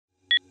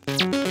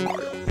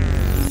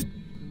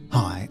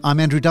Hi, I'm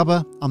Andrew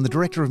Dubber. I'm the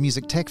Director of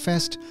Music Tech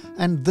Fest,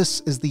 and this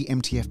is the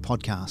MTF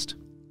podcast.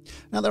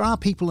 Now, there are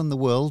people in the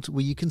world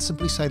where you can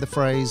simply say the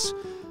phrase,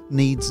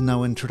 needs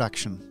no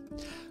introduction.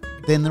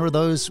 Then there are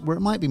those where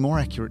it might be more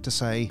accurate to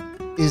say,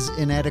 is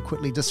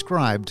inadequately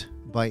described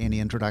by any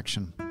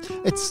introduction.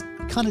 It's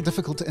kind of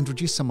difficult to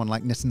introduce someone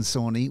like Nitin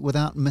Sawhney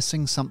without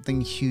missing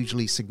something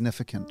hugely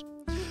significant.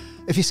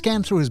 If you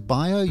scan through his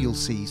bio, you'll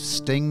see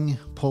Sting,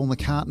 Paul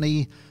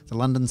McCartney, the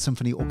London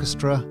Symphony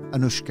Orchestra,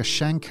 Anushka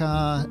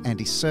Shankar,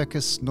 Andy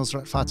Serkis,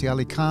 Nusrat Fateh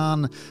Ali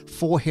Khan,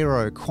 Four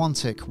Hero,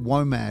 Quantic,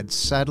 WOMAD,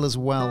 Sadler's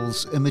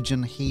Wells,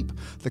 Imogen Heap,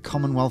 the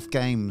Commonwealth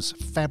Games,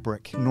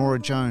 Fabric, Norah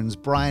Jones,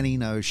 Brian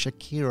Eno,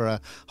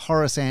 Shakira,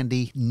 Horace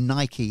Andy,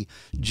 Nike,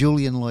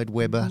 Julian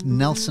Lloyd-Webber,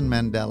 Nelson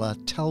Mandela,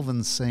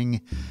 Talvin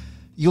Singh.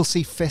 You'll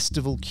see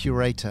festival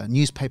curator,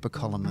 newspaper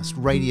columnist,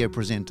 radio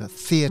presenter,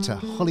 theatre,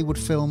 Hollywood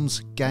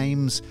films,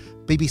 games,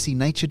 BBC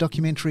nature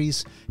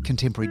documentaries,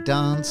 contemporary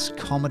dance,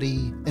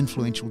 comedy,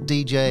 influential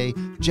DJ,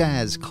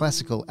 jazz,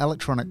 classical,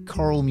 electronic,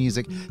 choral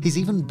music. He's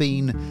even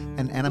been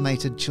an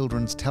animated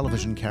children's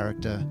television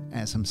character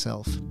as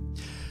himself.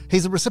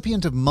 He's a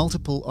recipient of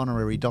multiple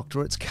honorary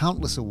doctorates,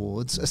 countless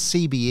awards, a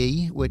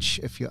CBE, which,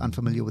 if you're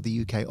unfamiliar with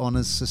the UK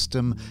honours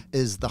system,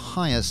 is the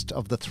highest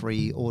of the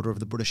three Order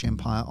of the British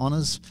Empire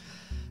honours.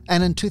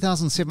 And in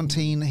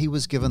 2017, he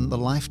was given the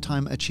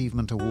Lifetime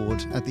Achievement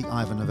Award at the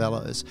Ivor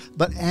Novellos.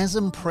 But as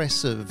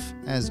impressive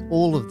as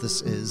all of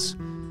this is,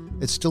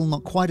 it's still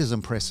not quite as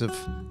impressive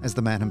as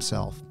the man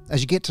himself. As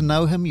you get to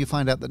know him, you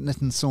find out that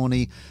Nitin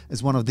Sawhney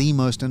is one of the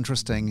most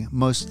interesting,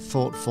 most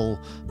thoughtful,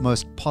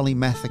 most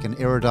polymathic and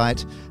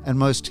erudite, and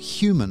most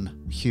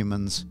human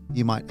humans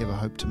you might ever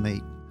hope to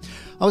meet.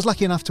 I was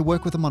lucky enough to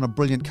work with him on a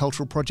brilliant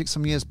cultural project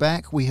some years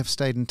back. We have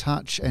stayed in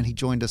touch, and he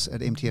joined us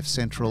at MTF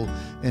Central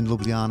in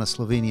Ljubljana,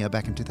 Slovenia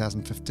back in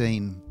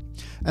 2015.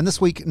 And this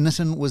week,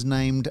 Nitin was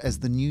named as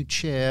the new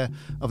chair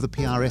of the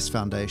PRS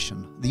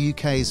Foundation, the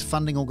UK's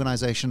funding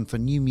organisation for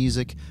new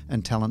music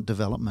and talent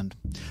development.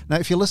 Now,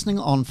 if you're listening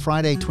on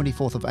Friday,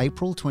 24th of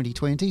April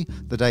 2020,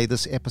 the day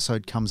this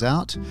episode comes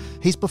out,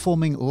 he's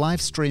performing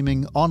live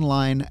streaming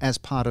online as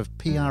part of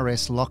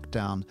PRS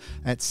Lockdown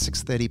at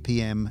 6:30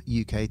 p.m.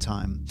 UK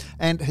time.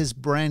 And his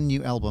brand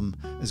new album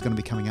is going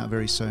to be coming out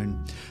very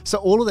soon. So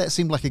all of that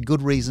seemed like a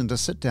good reason to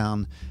sit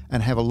down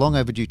and have a long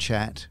overdue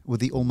chat with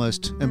the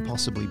almost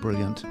impossibly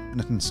brilliant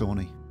Nitin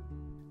Sawhney.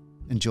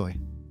 Enjoy.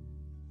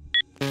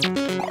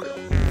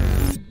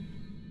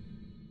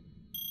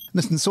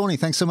 Nitin Sawhney,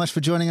 thanks so much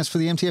for joining us for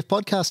the MTF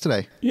podcast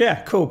today.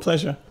 Yeah, cool,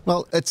 pleasure.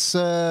 Well, it's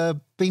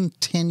been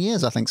 10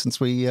 years, I think, since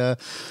we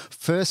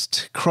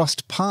first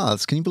crossed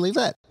paths. Can you believe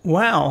that?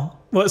 Wow.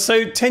 Well,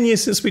 so 10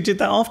 years since we did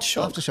that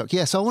Aftershock. Aftershock,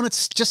 yeah. So I want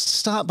to just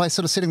start by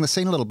sort of setting the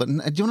scene a little bit.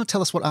 Do you want to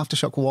tell us what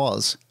Aftershock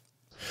was?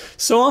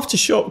 So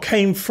Aftershock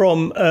came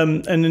from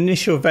an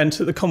initial event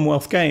at the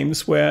Commonwealth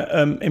Games where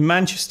in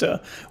Manchester,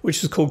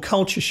 which was called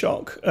Culture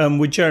Shock,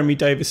 with Jeremy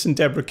Davis and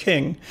Deborah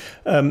King,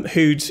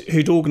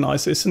 who'd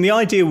organised this. And the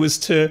idea was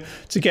to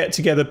get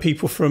together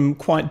people from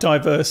quite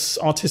diverse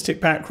artistic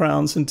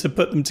backgrounds and to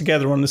put them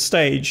together on the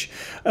stage.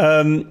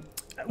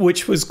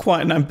 Which was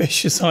quite an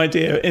ambitious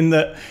idea in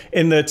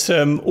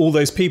that all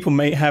those people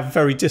may have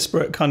very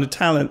disparate kind of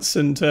talents,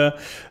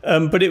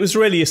 but it was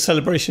really a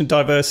celebration of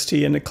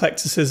diversity and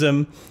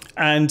eclecticism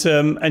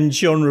and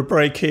genre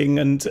breaking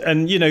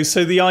and you know,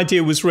 so the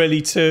idea was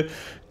really to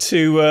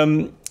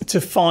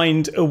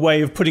find a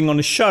way of putting on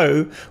a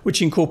show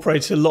which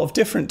incorporated a lot of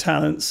different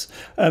talents.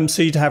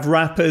 So you'd have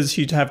rappers,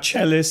 you'd have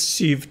cellists,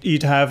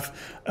 you'd have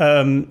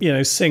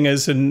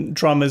singers and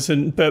drummers,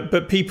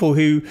 but people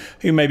who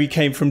maybe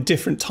came from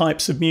different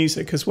types of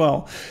music as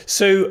well.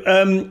 So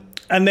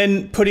and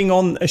then putting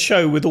on a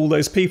show with all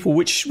those people,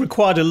 which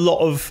required a lot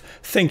of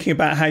thinking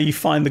about how you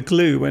find the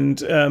glue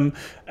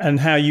and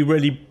how you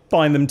really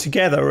bind them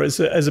together as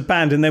a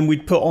band, and then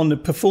we'd put on a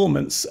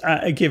performance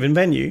at a given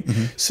venue.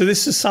 Mm-hmm. So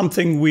this is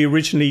something we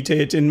originally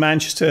did in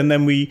Manchester, and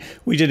then we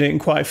did it in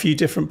quite a few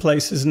different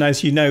places. And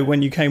as you know,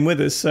 when you came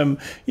with us,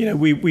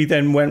 we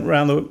then went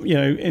around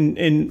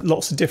in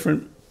lots of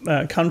different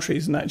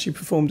countries and actually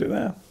performed it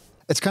there.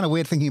 It's kind of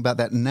weird thinking about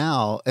that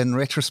now in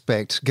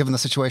retrospect, given the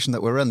situation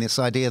that we're in, this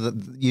idea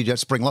that you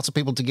just bring lots of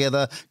people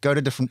together, go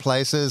to different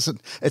places.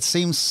 It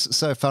seems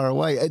so far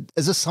away.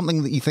 Is this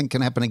something that you think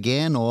can happen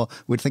again or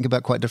would think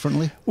about quite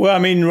differently? Well, I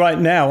mean, right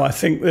now, I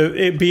think that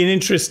it'd be an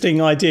interesting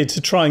idea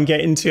to try and get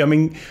into. I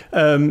mean,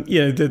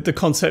 the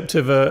concept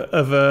of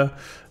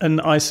an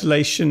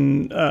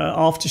isolation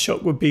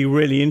aftershock would be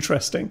really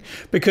interesting,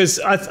 because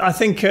I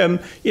think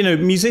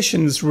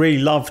musicians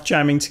really love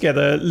jamming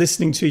together,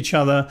 listening to each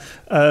other.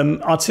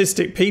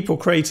 Artistic people,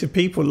 creative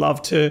people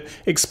love to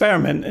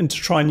experiment and to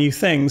try new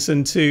things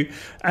and to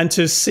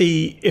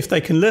see if they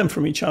can learn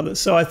from each other.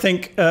 So I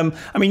think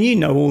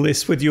all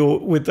this with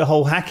the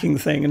whole hacking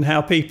thing and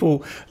how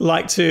people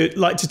like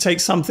to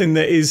take something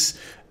that is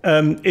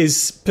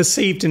is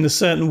perceived in a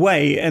certain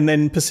way and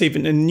then perceived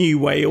in a new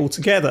way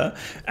altogether.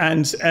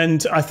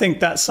 And I think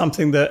that's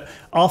something that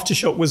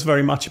Aftershock was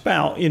very much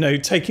about, you know,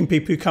 taking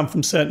people who come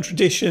from certain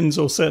traditions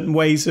or certain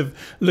ways of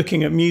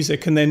looking at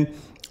music and then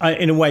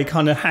in a way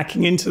kind of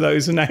hacking into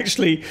those and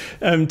actually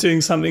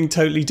doing something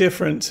totally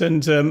different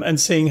and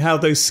seeing how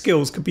those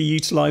skills could be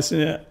utilized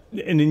in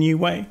a new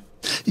way.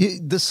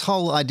 This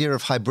whole idea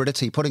of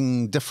hybridity,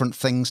 putting different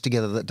things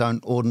together that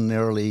don't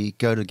ordinarily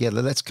go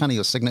together, that's kind of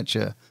your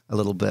signature a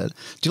little bit.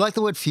 Do you like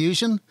the word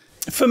fusion?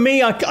 For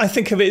me, I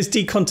think of it as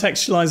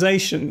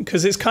decontextualization,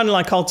 because it's kind of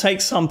like I'll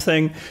take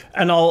something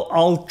and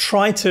I'll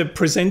try to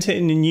present it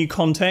in a new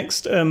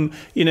context.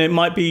 You know, it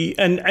might be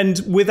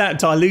and without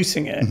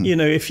diluting it. You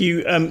know, if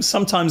you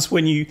sometimes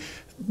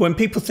when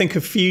people think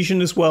of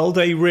fusion as well,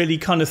 they really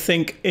kind of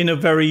think in a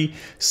very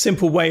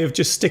simple way of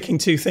just sticking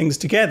two things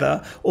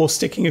together or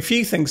sticking a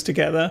few things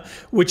together,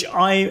 which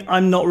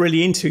I'm not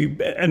really into.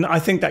 And I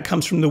think that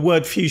comes from the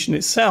word fusion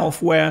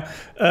itself, where,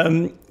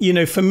 you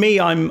know, for me,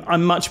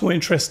 I'm much more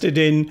interested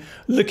in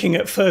looking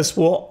at first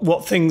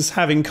what things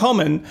have in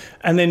common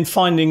and then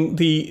finding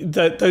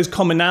those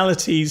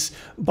commonalities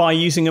by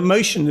using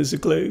emotion as a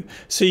glue.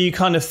 So you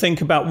kind of think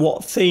about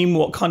what theme,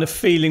 what kind of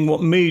feeling,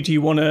 what mood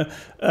you want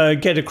to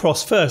get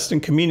across first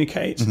and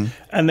communicate,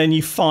 and then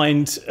you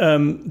find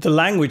the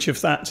language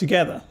of that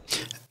together.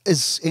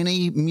 Is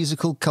any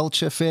musical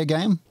culture fair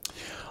game?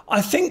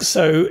 I think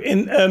so,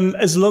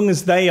 as long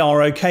as they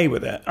are okay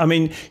with it. I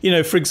mean, you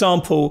know, for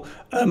example,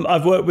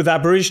 I've worked with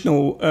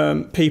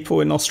Aboriginal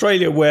people in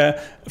Australia where,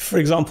 for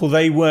example,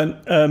 they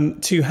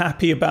weren't too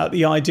happy about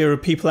the idea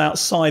of people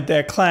outside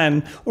their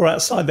clan or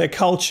outside their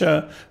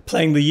culture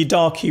playing the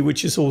yidaki,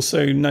 which is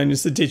also known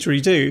as the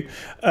didgeridoo.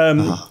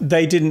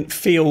 They didn't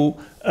feel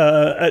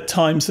at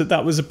times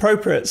that was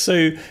appropriate.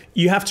 So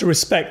you have to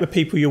respect the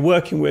people you're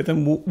working with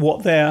and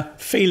what their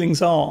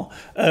feelings are.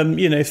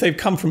 You know, if they've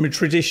come from a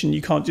tradition,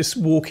 you can't just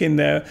walk in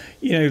there,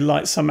 you know,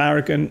 like some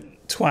arrogant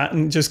twat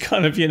and just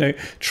kind of, you know,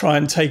 try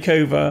and take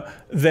over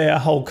their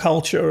whole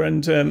culture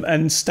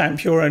and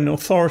stamp your own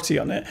authority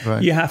on it.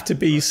 Right. You have to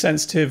be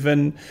sensitive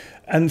and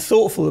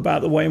thoughtful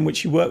about the way in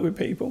which you work with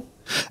people.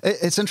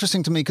 It's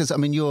interesting to me because, I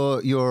mean,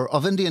 you're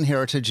of Indian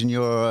heritage and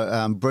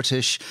you're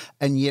British,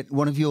 and yet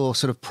one of your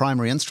sort of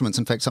primary instruments,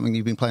 in fact, something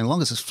you've been playing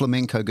longest, is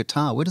flamenco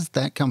guitar. Where does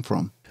that come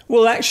from?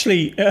 Well,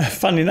 actually,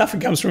 funnily enough,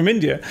 it comes from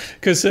India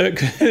because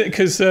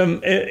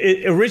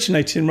it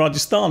originated in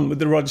Rajasthan with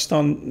the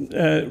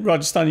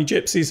Rajasthani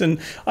gypsies. And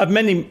I've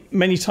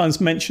many times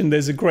mentioned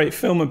there's a great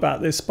film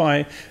about this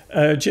by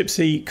a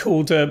gypsy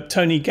called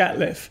Tony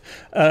Gatliff,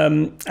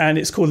 and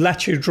it's called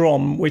Lachir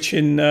Drom, which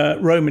in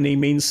Romani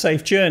means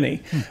safe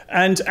journey.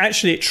 And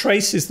actually, it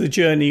traces the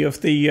journey of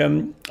the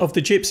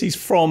gypsies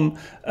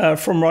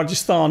from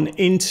Rajasthan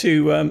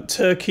into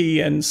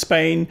Turkey and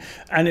Spain,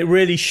 and it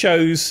really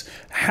shows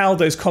how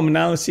those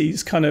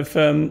commonalities kind of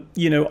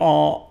you know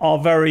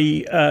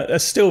are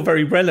still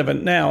very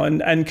relevant now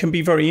and can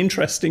be very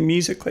interesting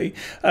musically.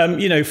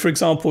 You know, for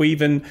example,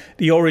 even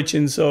the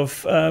origins of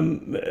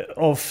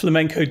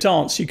flamenco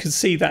dance, you can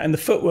see that in the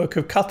footwork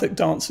of Kathak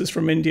dancers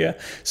from India.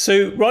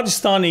 So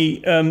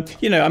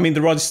Rajasthani, you know, I mean, the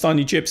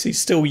Rajasthani gypsies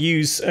still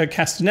use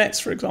castanets,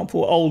 for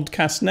example, old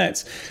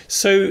castanets.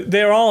 So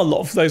there are a lot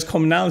of those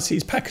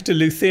commonalities. Paco de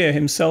Lucia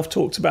himself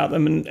talked about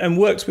them and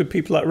works with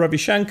people like Ravi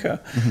Shankar.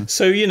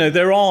 So, you know,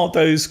 there are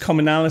those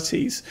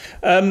commonalities.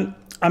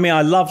 I mean,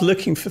 I love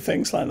looking for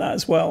things like that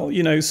as well,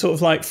 you know, sort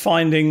of like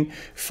finding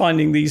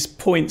these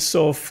points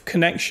of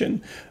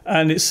connection.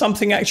 And it's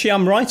something actually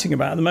I'm writing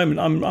about at the moment.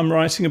 I'm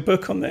writing a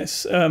book on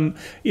this,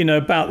 you know,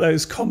 about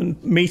those common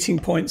meeting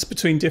points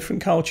between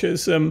different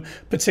cultures,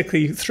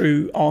 particularly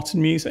through art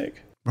and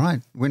music.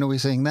 Right. When are we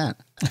seeing that?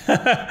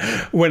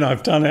 When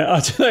I've done it, I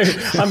don't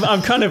know.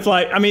 I'm kind of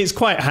like, I mean, it's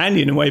quite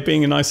handy in a way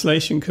being in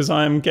isolation because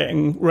I am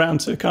getting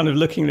round to kind of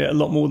looking at it a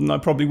lot more than I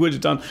probably would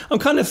have done. I'm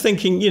kind of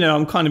thinking, you know,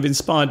 I'm kind of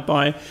inspired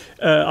by,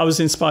 I was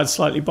inspired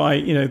slightly by,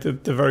 you know,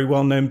 the very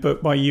well-known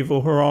book by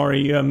Yuval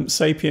Harari,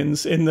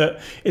 Sapiens, in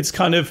that it's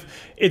kind of,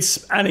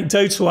 it's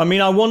anecdotal. I mean,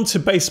 I want to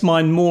base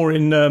mine more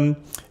in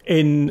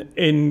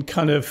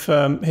kind of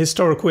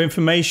historical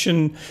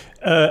information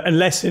and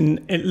less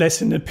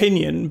in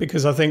opinion,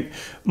 because I think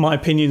my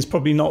opinion's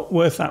probably not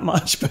worth that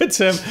much.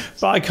 But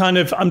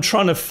I'm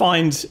trying to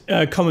find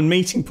common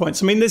meeting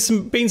points. I mean, there's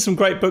been some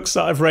great books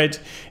that I've read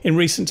in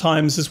recent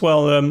times as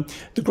well.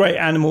 The Great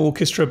Animal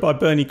Orchestra by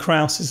Bernie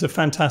Krause is a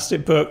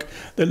fantastic book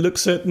that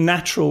looks at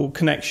natural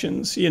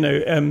connections, you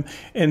know,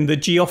 in the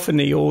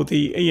geophony or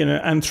the, you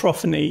know,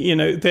 anthrophony. You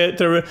know,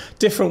 there are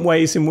different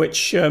ways in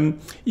which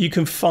you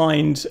can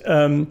find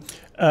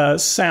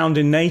sound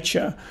in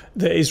nature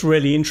that is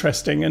really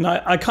interesting. And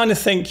I kind of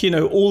think, you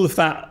know, all of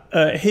that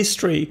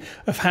history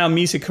of how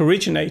music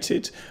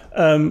originated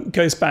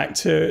goes back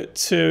to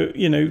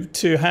you know,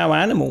 to how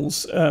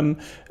animals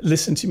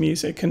listen to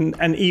music and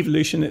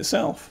evolution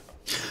itself.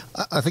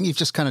 I think you've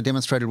just kind of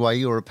demonstrated why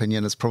your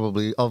opinion is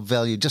probably of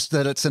value, just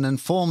that it's an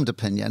informed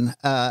opinion,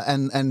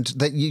 and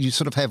that you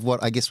sort of have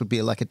what I guess would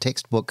be like a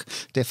textbook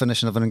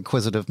definition of an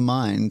inquisitive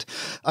mind.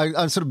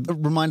 I sort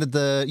of reminded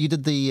you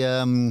did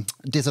the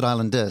Desert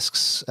Island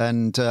Discs,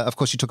 and of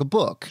course you took a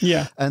book.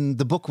 Yeah. And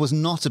the book was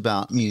not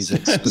about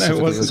music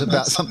specifically. No, it was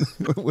about something.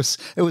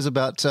 It was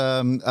about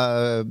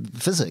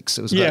physics.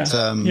 It was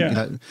about you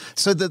know.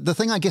 So the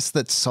thing I guess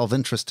that's of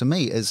interest to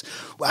me is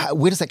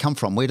where does that come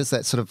from? Where does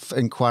that sort of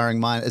inquiring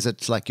mind? Is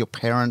it like your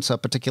parents are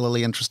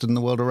particularly interested in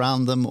the world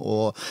around them,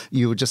 or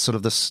you were just sort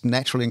of this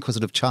naturally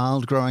inquisitive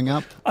child growing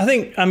up? I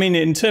think, I mean,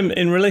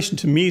 in relation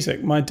to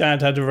music, my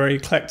dad had a very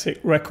eclectic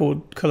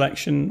record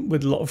collection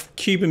with a lot of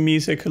Cuban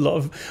music,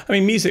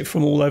 music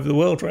from all over the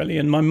world, really.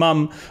 And my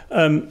mum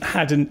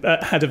had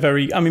a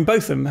very, I mean,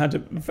 both of them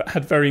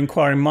had very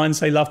inquiring minds.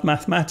 They loved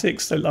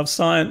mathematics, they loved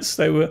science,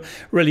 they were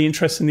really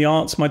interested in the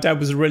arts. My dad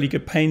was a really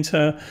good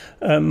painter.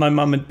 My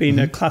mum had been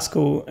a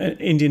classical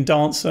Indian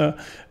dancer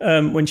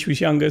when she was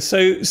younger.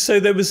 So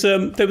there was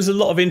a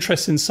lot of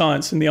interest in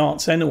science and the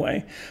arts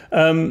anyway.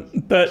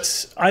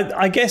 But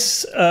I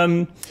guess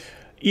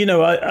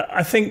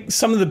I think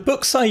some of the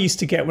books I used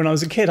to get when I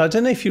was a kid, I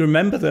don't know if you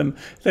remember them.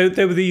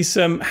 There were these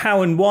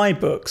How and Why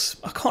books.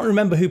 I can't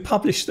remember who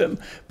published them,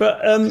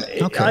 but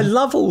I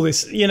love all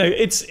this.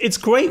 It's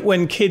great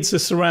when kids are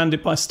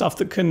surrounded by stuff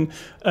that can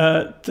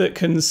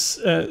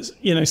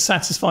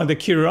satisfy their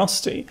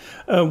curiosity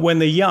when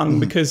they're young,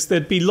 because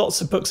there'd be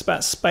lots of books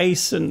about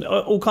space and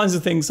all kinds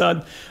of things.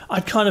 I'd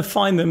kind of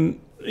find them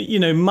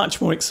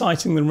much more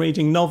exciting than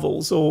reading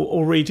novels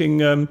or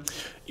reading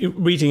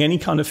any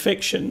kind of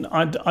fiction.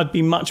 I'd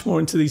be much more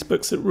into these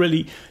books that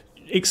really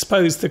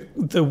expose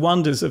the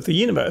wonders of the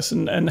universe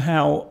and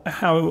how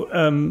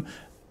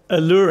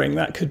alluring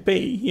that could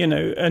be,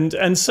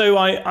 and so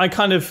I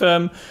kind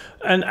of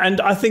and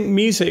I think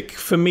music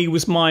for me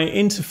was my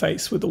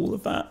interface with all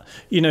of that.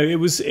 It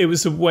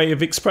was a way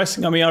of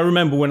expressing. I mean, I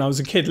remember when I was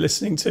a kid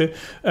listening to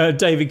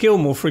David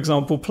Gilmour, for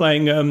example,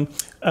 playing on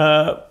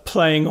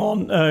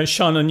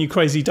Shine On You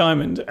Crazy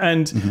Diamond,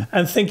 and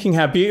thinking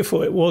how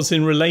beautiful it was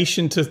in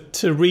relation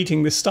to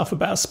reading this stuff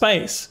about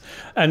space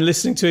and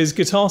listening to his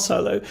guitar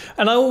solo.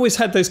 And I always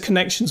had those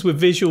connections with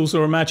visuals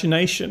or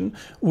imagination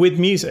with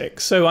music.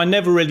 So I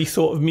never really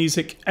thought of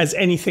music as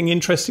anything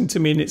interesting to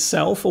me in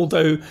itself,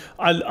 although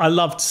I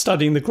loved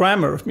studying the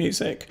grammar of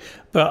music.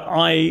 But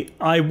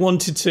I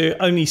wanted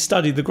to only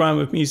study the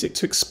grammar of music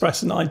to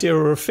express an idea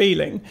or a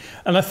feeling.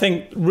 And I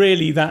think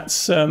really that's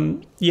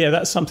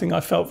something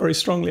I felt very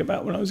strongly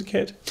about when I was a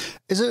kid.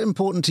 Is it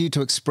important to you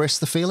to express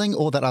the feeling,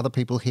 or that other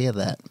people hear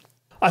that?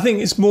 I think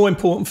it's more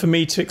important for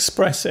me to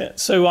express it.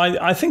 So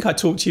I think I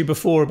talked to you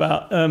before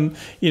about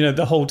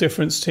the whole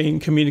difference between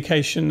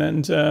communication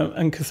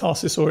and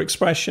catharsis or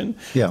expression.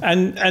 Yeah.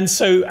 And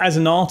so as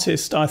an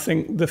artist, I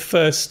think the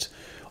first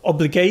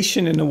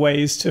obligation in a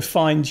way is to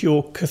find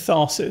your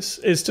catharsis,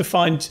 is to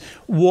find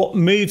what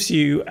moves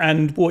you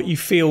and what you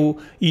feel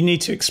you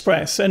need to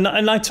express. And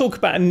I talk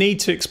about a need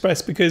to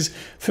express because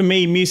for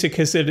me, music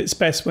is at its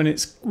best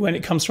when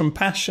it comes from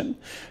passion.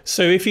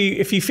 So if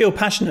you feel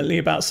passionately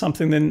about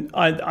something, then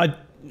I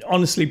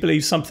honestly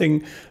believe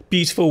something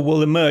beautiful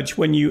will emerge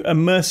when you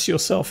immerse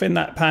yourself in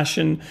that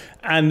passion,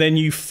 and then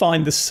you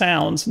find the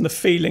sounds and the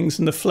feelings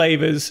and the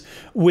flavors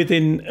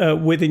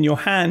within your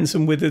hands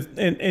and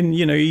in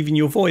even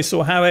your voice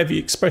or however you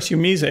express your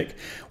music.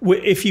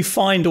 If you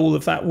find all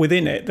of that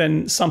within it,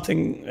 then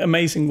something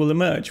amazing will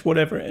emerge,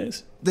 whatever it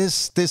is.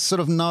 There's sort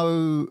of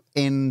no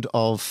end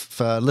of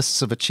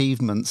lists of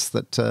achievements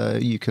that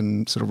you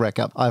can sort of rack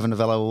up. Ivor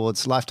Novellos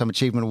Awards, Lifetime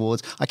Achievement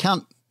Awards. I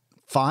count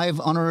 5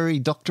 honorary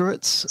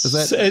doctorates. Is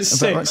that it's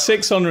six, right?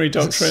 6 honorary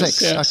doctorates.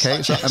 6. Yeah.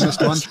 Okay, so I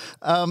missed one.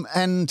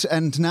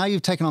 And now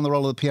you've taken on the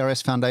role of the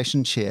PRS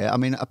Foundation chair. I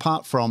mean,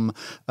 apart from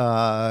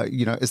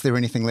is there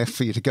anything left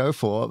for you to go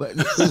for?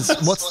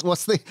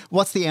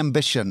 What's the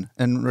ambition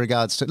in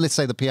regards to, let's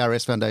say, the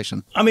PRS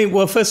Foundation? I mean,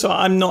 well, first of all,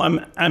 I'm not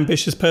an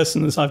ambitious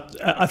person, as I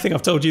think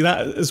I've told you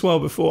that as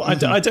well before. I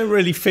don't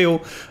really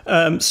feel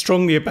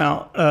strongly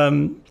about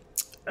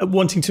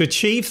wanting to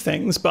achieve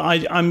things, but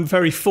I'm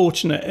very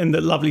fortunate in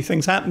that lovely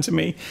things happen to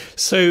me.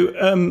 So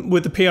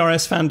with the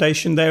PRS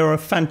Foundation, they're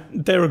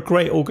a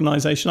great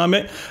organisation. I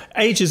met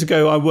ages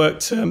ago. I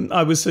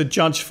was a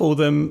judge for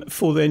them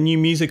for their New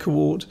Music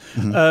Award,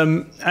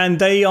 and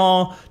they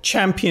are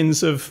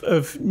champions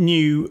of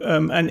new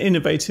and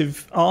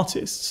innovative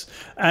artists.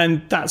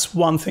 And that's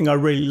one thing I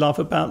really love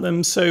about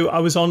them. So I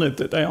was honoured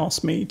that they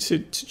asked me to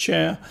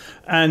chair,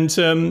 and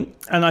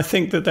I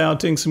think that they are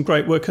doing some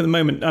great work at the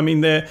moment. I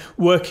mean, they're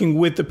working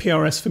with the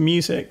PRS for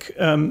Music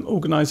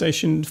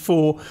organisation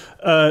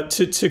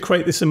to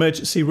create this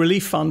emergency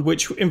relief fund,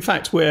 which in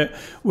fact we're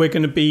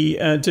going to be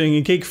doing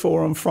a gig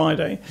for on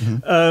Friday.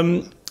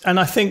 And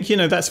I think,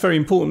 that's very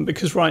important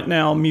because right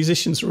now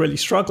musicians are really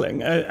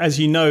struggling. As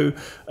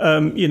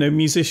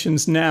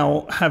musicians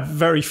now have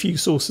very few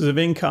sources of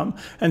income,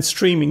 and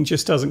streaming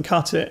just doesn't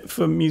cut it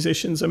for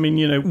musicians. I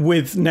mean,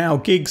 with now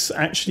gigs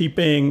actually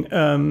being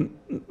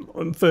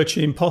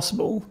virtually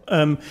impossible,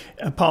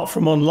 apart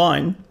from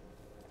online.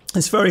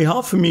 it's very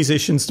hard for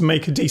musicians to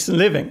make a decent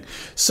living.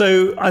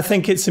 So I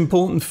think it's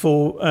important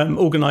for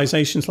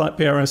organisations like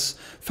PRS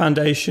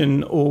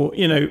Foundation or,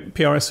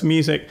 PRS for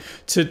Music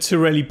to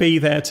really be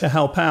there to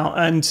help out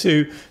and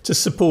to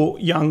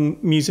support young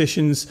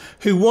musicians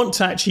who want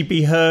to actually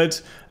be heard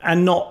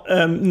and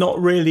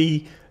not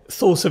really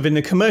thought of in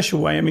a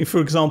commercial way. I mean, for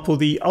example,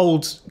 the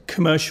old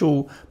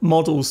commercial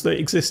models that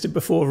existed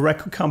before,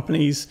 record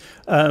companies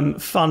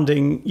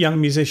funding young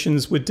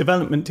musicians with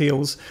development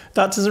deals,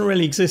 that doesn't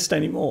really exist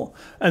anymore.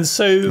 And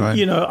so,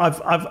 right.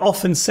 I've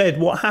often said,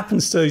 what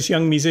happens to those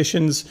young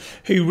musicians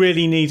who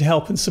really need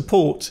help and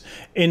support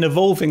in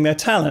evolving their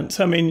talent?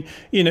 I mean,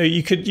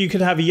 you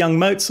could have a young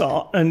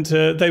Mozart and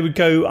they would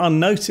go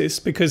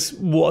unnoticed, because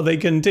what are they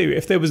going to do?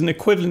 If there was an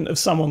equivalent of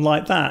someone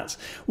like that,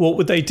 what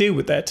would they do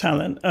with their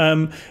talent?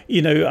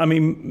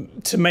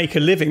 To make a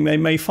living, they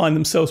may find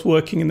themselves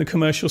working in the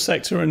commercial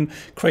sector and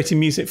creating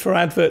music for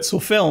adverts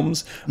or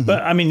films. Mm-hmm.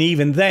 But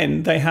even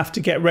then, they have to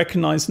get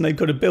recognized and they've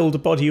got to build a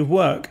body of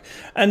work.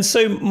 And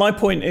so my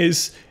point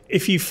is,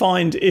 if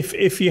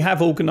you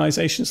have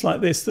organizations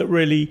like this that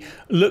really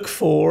look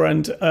for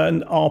and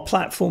are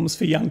platforms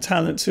for young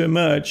talent to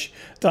emerge,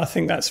 I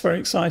think that's very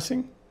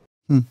exciting.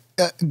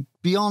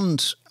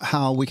 Beyond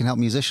how we can help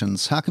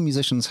musicians, how can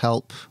musicians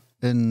help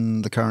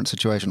in the current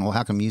situation, or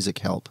how can music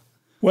help?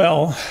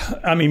 Well,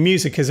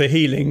 music is a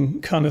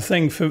healing kind of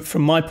thing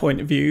from my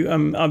point of view.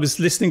 I was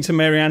listening to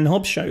Mary Ann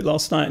Hobbs' show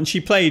last night, and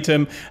she played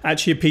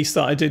actually a piece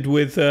that I did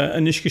with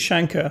Anushka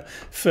Shankar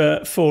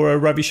for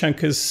Ravi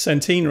Shankar's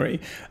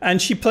centenary.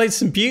 And she played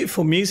some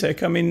beautiful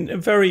music,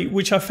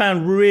 which I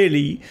found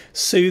really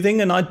soothing.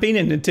 And I'd been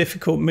in a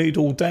difficult mood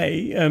all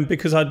day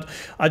because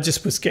I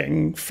just was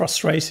getting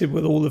frustrated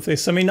with all of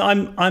this. I'm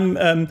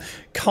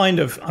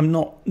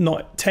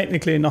not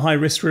technically in a high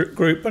risk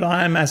group, but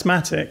I am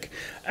asthmatic.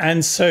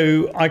 And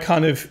so I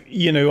kind of,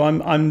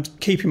 I'm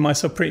keeping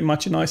myself pretty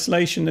much in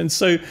isolation. And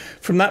so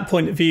from that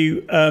point of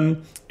view,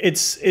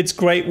 it's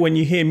great when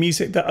you hear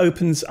music that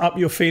opens up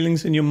your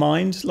feelings in your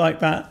mind like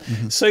that.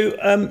 Mm-hmm.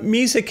 So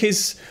music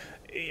is,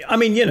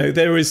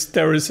 there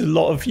is a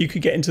lot of, you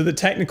could get into the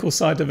technical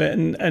side of it,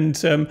 and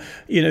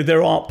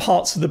there are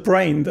parts of the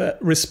brain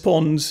that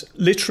respond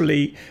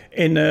literally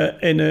in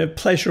a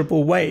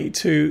pleasurable way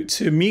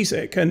to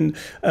music, and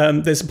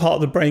there's a part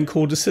of the brain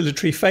called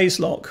oscillatory phase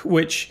lock,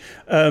 which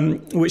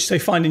they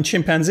find in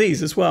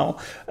chimpanzees as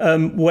well,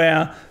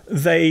 where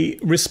they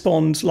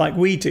respond like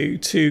we do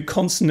to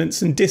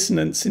consonance and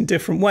dissonance in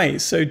different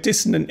ways. So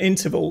dissonant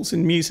intervals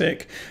in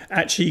music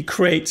actually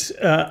create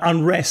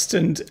unrest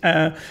and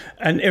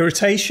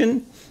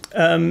irritation.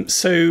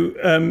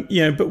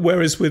 But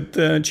whereas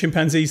with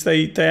chimpanzees,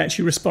 they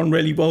actually respond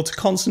really well to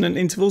consonant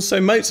intervals. So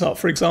Mozart,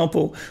 for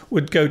example,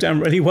 would go down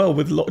really well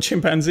with a lot of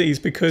chimpanzees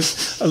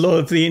because a lot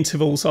of the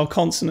intervals are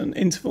consonant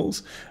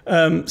intervals.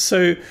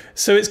 So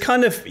it's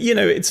kind of,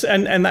 it's,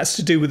 and that's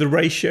to do with the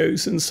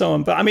ratios and so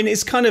on. But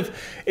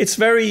it's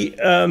very,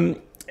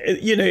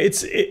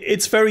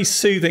 it's very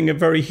soothing and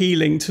very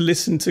healing to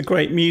listen to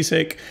great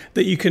music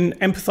that you can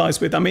empathize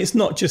with. It's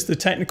not just the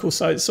technical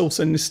side, it's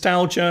also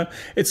nostalgia.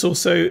 It's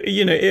also,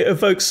 it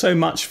evokes so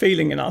much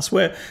feeling in us,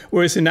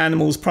 whereas in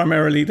animals,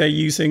 primarily they're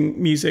using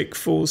music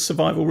for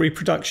survival,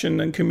 reproduction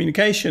and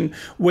communication.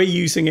 We're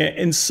using it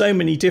in so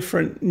many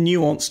different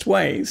nuanced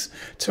ways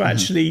to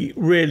actually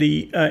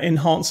really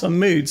enhance our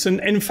moods. And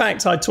in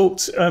fact, I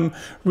talked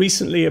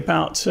recently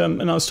about,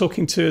 and I was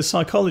talking to a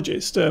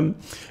psychologist,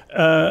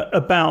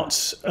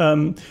 about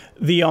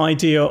the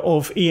idea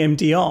of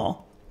EMDR,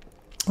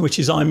 which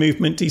is eye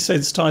movement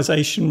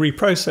desensitization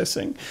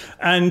reprocessing,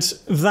 and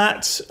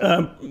that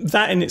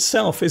in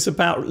itself is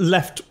about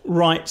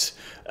left-right,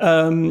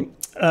 I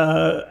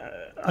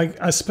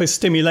suppose,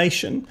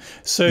 stimulation.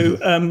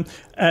 So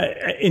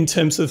in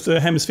terms of the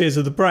hemispheres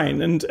of the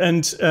brain,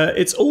 and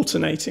it's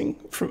alternating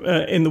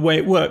in the way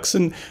it works.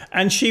 And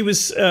she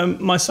was,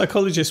 my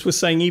psychologist was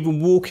saying,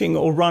 even walking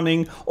or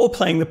running or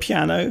playing the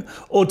piano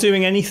or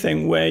doing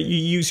anything where you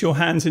use your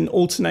hands in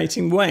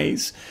alternating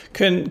ways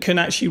can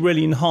actually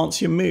really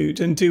enhance your mood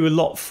and do a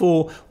lot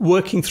for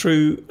working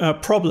through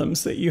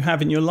problems that you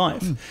have in your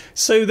life.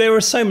 So there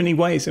are so many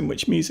ways in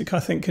which music, I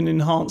think, can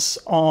enhance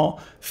our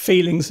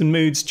feelings and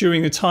moods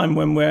during a time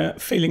when we're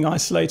feeling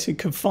isolated,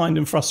 confined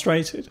and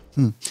frustrated.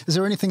 Is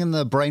there anything in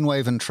the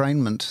brainwave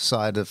entrainment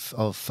side of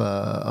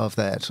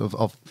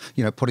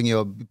that, putting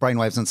your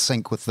brainwaves in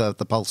sync with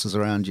the pulses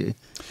around you?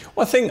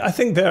 Well, I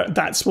think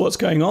that's what's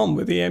going on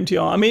with the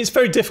EMDR. It's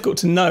very difficult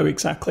to know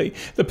exactly.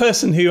 The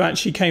person who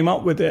actually came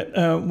up with it,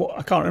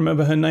 I can't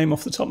remember her name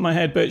off the top of my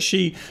head, but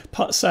she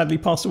sadly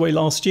passed away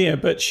last year.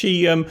 But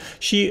she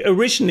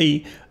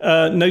originally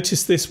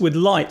noticed this with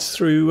light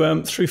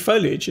through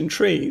foliage in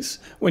trees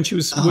when she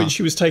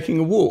was taking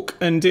a walk,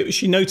 and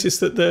she noticed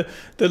that the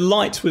light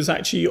light was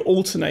actually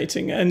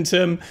alternating, and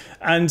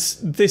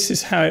this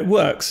is how it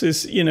works.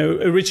 Is, you know,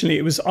 originally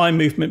it was eye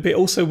movement, but it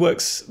also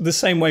works the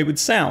same way with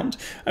sound.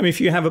 I mean, if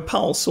you have a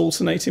pulse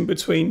alternating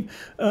between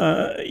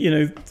left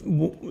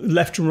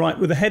and right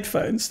with the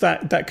headphones,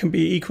 that can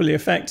be equally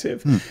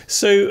effective.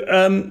 So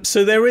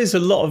there is a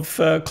lot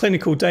of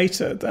clinical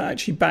data that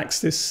actually backs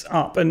this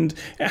up, and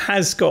it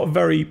has got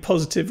very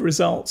positive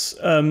results.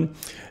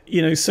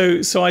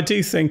 So I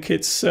do think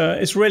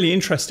it's really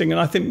interesting,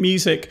 and I think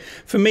music,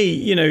 for me,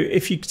 you know,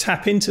 if you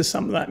tap into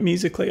some of that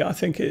musically, I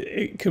think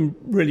it can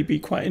really be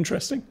quite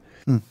interesting.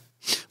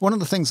 One of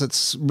the things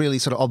that's really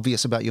sort of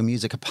obvious about your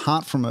music,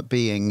 apart from it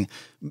being,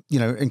 you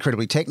know,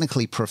 incredibly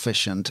technically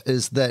proficient,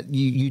 is that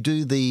you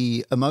do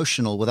the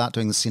emotional without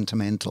doing the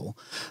sentimental.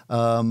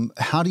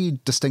 How do you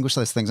distinguish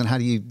those things, and how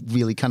do you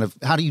really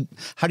how do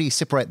you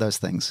separate those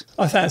things?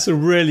 I think that's a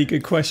really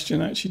good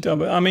question, actually,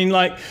 Dubber. I mean,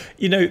 like,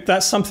 you know,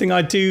 that's something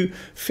I do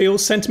feel,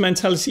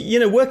 sentimentality, you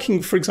know,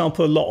 working, for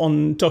example, a lot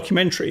on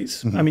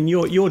documentaries. I mean,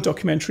 you're a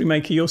documentary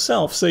maker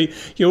yourself, so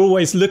you're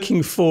always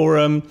looking for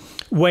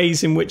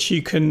ways in which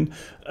you can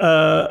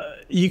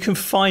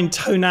find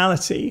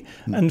tonality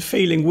and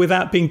feeling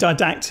without being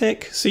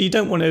didactic. So you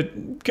don't want to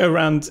go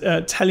around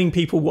telling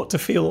people what to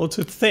feel or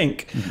to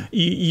think.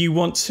 You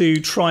want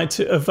to try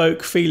to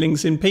evoke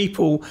feelings in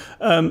people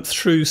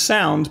through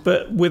sound,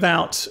 but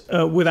without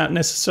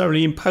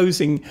necessarily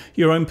imposing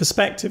your own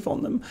perspective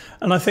on them.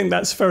 And I think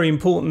that's very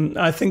important.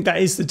 I think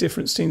that is the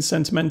difference between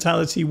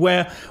sentimentality,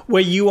 where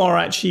you are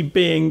actually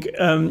being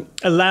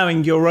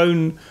allowing your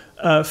own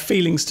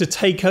feelings to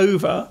take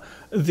over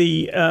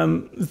the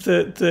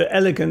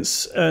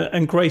elegance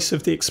and grace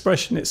of the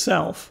expression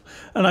itself.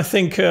 And I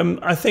think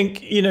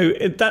you know,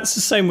 that's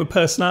the same with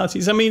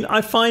personalities. I mean,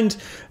 I find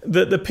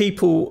that the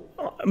people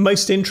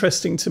most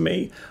interesting to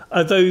me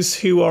are those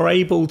who are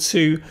able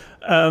to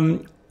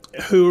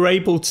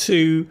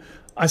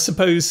I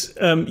suppose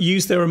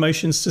use their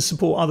emotions to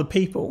support other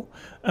people.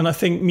 And I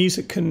think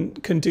music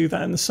can do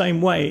that in the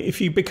same way.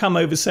 If you become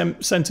over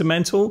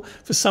sentimental,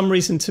 for some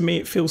reason, to me,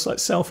 it feels like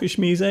selfish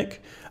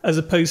music, as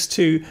opposed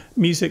to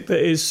music that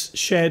is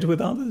shared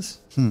with others.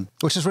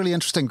 Which is really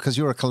interesting, because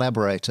you're a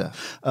collaborator.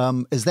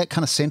 Is that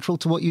kind of central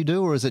to what you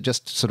do, or is it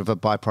just sort of a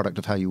byproduct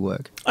of how you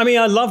work? I mean,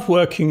 I love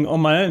working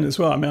on my own as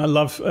well. I mean, I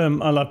love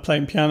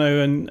playing piano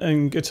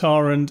and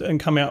guitar and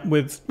coming up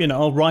with, you know,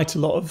 I'll write a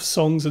lot of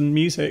songs and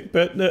music.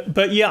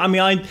 But yeah, I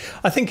mean,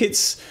 I think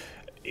it's,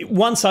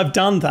 once I've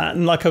done that,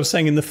 and like I was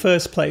saying in the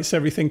first place,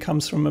 everything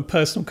comes from a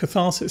personal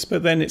catharsis,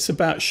 but then it's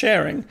about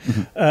sharing,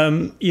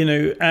 you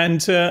know,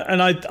 and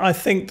I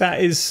think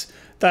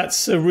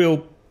that's a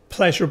real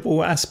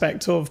pleasurable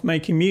aspect of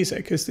making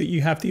music, is that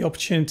you have the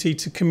opportunity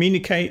to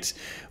communicate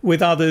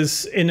with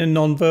others in a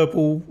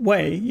non-verbal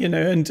way, you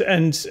know, and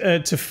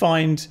to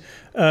find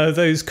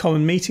those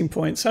common meeting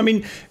points. I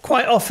mean,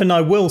 quite often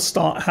I will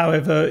start,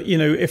 however, you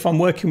know, if I'm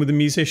working with a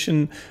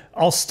musician,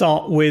 I'll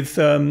start with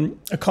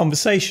a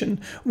conversation.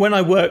 When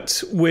I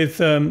worked with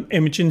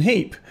Imogen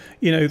Heap,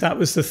 you know, that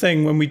was the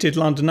thing when we did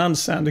London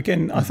Undersound.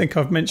 Again, I think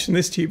I've mentioned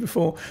this to you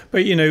before,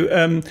 but you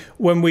know,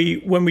 when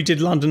we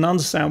did London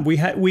Undersound,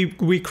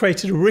 we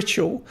created a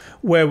ritual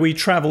where we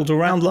travelled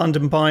around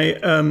London by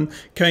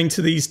going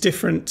to these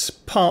different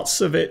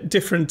parts of it,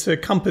 different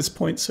compass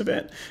points of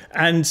it,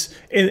 and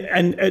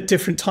at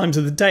different times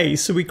of the day.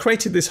 So we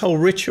created this whole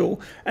ritual,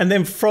 and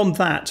then from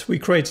that we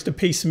created a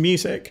piece of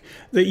music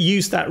that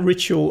used that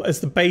ritual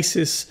as the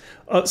basis.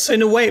 So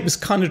in a way, it was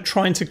kind of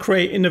trying to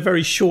create, in a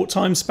very short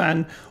time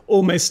span,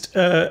 almost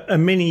a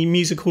mini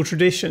musical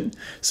tradition.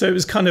 So it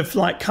was kind of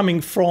like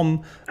coming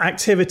from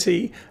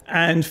activity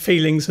and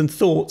feelings and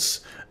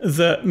thoughts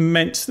that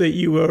meant that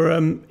you were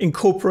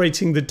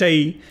incorporating the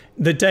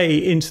day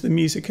into the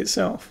music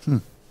itself.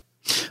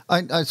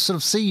 I sort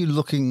of see you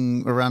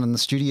looking around in the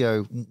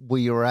studio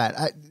where you're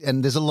at,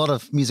 and there's a lot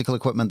of musical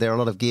equipment there, a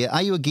lot of gear.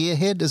 Are you a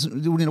gearhead?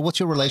 What's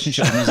your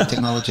relationship with music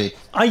technology?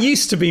 I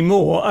used to be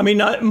more. I mean,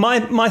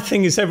 my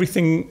thing is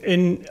everything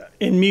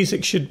in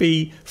music should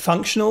be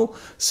functional.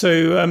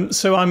 So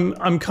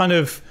I'm kind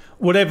of,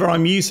 whatever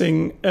I'm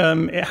using,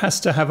 it has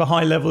to have a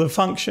high level of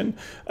function.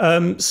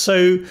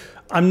 So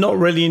I'm not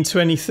really into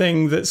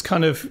anything that's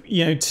kind of,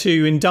 you know,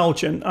 too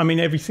indulgent. I mean,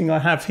 everything I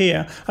have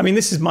here, I mean,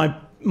 this is my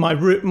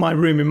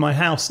room in my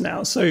house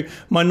now. So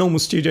my normal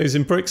studio is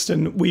in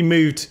Brixton. We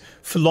moved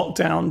for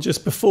lockdown,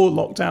 just before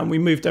lockdown, we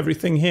moved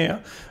everything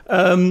here.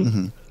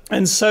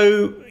 And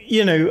so,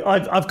 you know,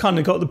 I've kind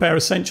of got the bare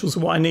essentials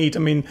of what I need. I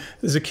mean,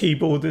 there's a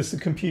keyboard, there's the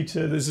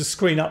computer, there's a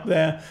screen up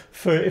there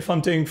for if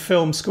I'm doing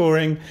film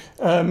scoring.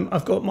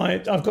 I've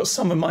got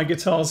some of my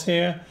guitars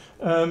here,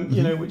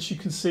 you know, which you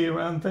can see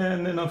around there.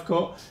 And then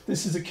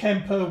this is a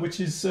Kemper, which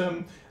is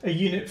a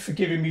unit for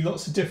giving me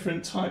lots of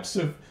different types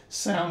of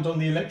sound on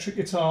the electric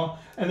guitar,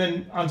 and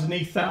then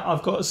underneath that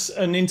I've got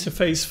an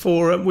interface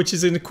for which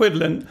is an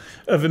equivalent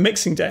of a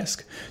mixing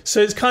desk.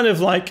 So it's kind of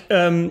like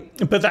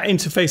but that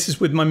interface is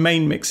with my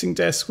main mixing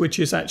desk, which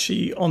is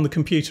actually on the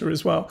computer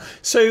as well.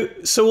 So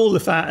all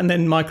of that, and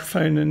then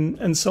microphone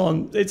and so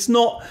on. It's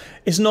not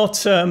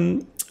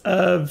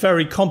a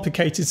very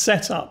complicated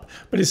setup,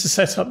 but it's a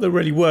setup that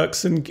really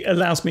works and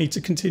allows me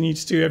to continue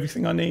to do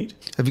everything I need.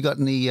 Have you got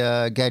any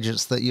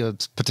gadgets that you're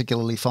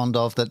particularly fond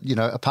of that,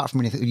 apart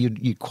from anything,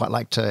 you quite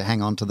like to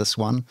hang on to this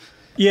one?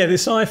 Yeah,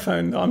 this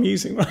iPhone that I'm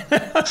using right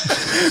now.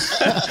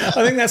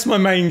 I think that's my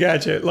main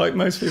gadget, like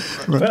most people.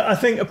 Right. But I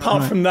think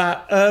apart from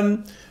that,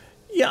 I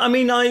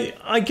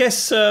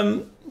guess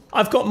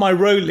I've got my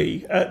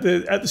Rolly at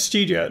the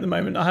studio at the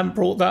moment. I haven't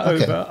brought that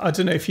over. I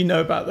don't know if you know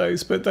about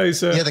those, but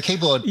those are... Yeah, the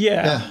keyboard.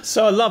 Yeah.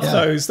 So I love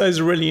those. Those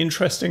are really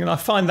interesting, and I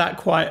find that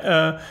quite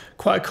a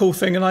cool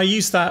thing. And I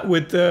use that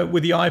with the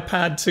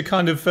iPad to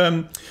kind of,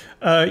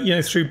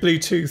 through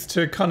Bluetooth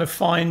to kind of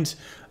find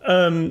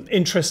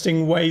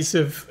interesting ways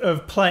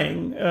of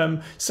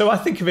playing. So I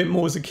think of it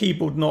more as a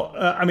keyboard, not...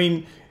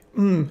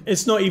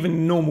 it's not even a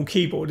normal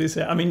keyboard, is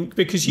it? I mean,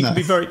 because you can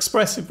be very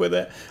expressive with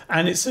it,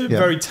 and it's a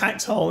very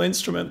tactile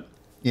instrument.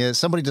 Yeah,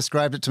 somebody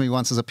described it to me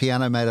once as a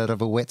piano made out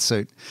of a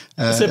wetsuit.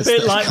 It's a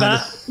bit like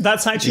that.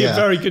 That's actually a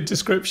very good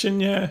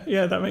description.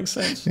 Yeah, that makes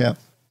sense.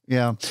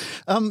 Yeah.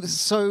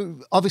 So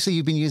obviously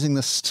you've been using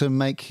this to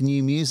make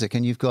new music,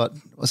 and you've got,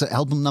 was it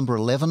album number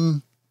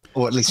 11?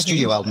 Or at least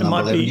studio album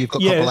number 11. You've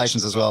got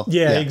compilations as well.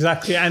 Yeah,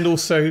 exactly. And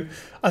also,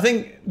 I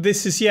think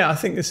this is...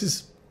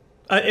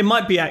 it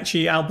might be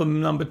actually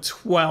album number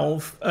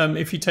 12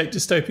 if you take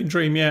Dystopian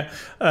Dream,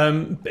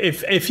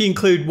 if you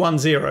include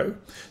 1-0.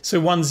 So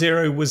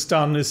 1-0 was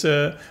done as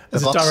a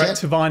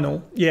direct to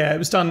vinyl. Yeah, it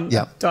was done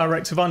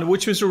direct to vinyl,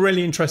 which was a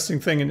really interesting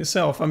thing in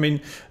itself. I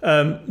mean,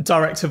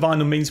 direct to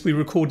vinyl means we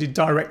recorded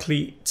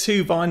directly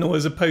to vinyl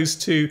as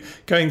opposed to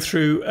going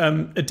through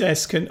a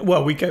desk. And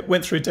we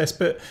went through a desk,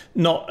 but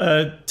not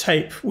a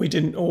tape. We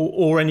didn't,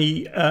 or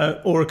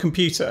a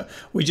computer.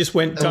 We just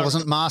went. It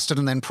wasn't mastered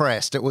and then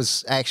pressed. It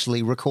was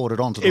actually recorded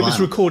onto the vinyl. It was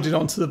recorded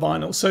onto the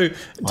vinyl. So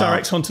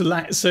direct onto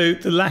so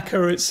the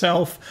lacquer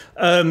itself,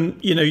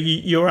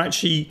 you're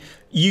actually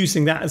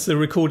using that as the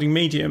recording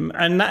medium,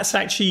 and that's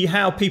actually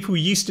how people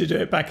used to do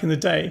it back in the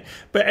day.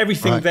 But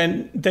everything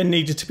then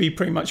needed to be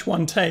pretty much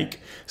one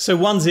take. So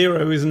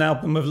 1-0 is an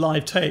album of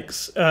live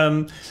takes,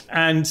 and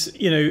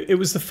it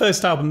was the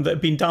first album that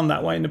had been done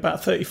that way in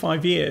about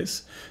 35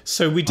 years.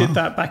 So we did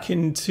that back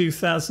in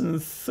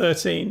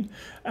 2013,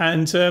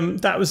 and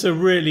that was a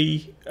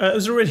really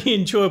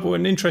enjoyable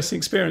and interesting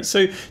experience.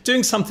 So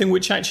doing something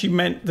which actually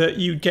meant that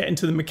you'd get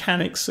into the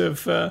mechanics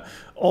of the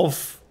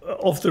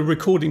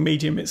recording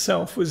medium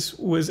itself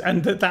was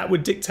and that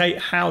would dictate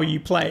how you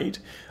played,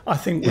 I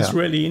think was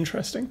really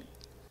interesting.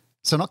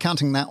 So not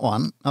counting that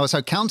one. Oh,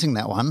 so counting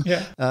that one.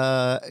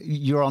 Yeah.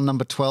 You're on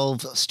number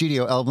 12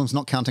 studio albums,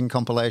 not counting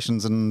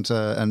compilations and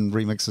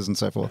remixes and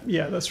so forth.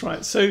 Yeah, that's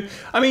right. So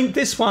I mean,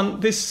 this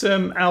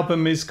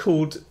album is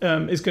going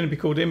to be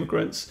called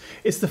Immigrants.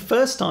 It's the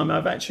first time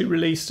I've actually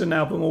released an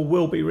album, or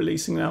will be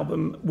releasing an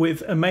album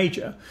with a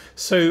major,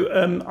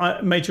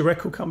 major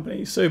record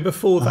company. So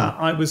before that,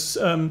 I was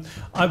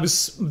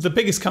the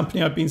biggest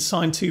company I'd been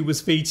signed to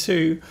was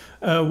V2,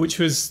 which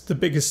was the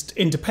biggest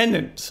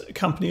independent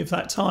company of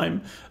that time.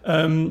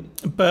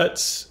 But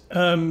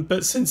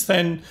since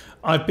then,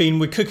 I've been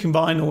with Cooking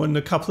Vinyl and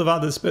a couple of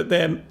others, but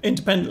they're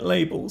independent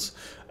labels.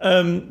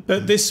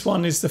 But this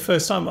one is the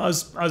first time. I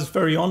was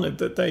very honoured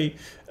that they.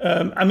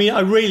 I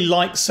really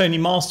like Sony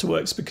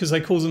Masterworks because they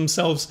call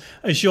themselves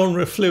a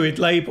genre fluid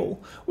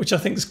label, which I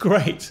think is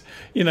great.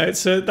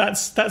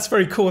 That's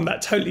very cool, and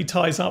that totally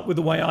ties up with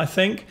the way I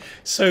think.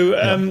 So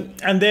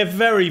and they're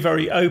very,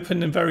 very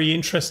open and very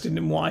interested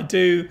in what I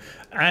do.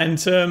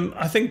 And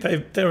I think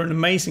they're an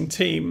amazing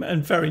team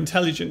and very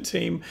intelligent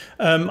team.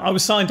 I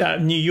was signed out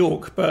of New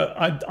York, but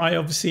I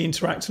obviously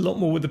interact a lot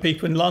more with the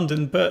people in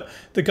London. But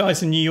the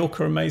guys in New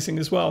York are amazing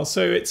as well.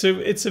 So it's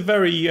a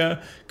very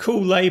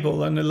cool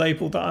label, and a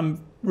label that I'm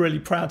really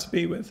proud to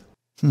be with.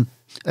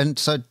 And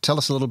so tell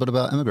us a little bit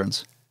about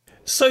Immigrants.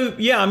 So,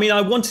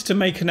 I wanted to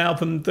make an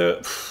album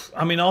that,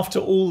 after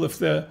all of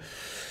the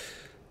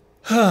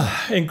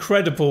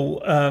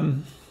incredible...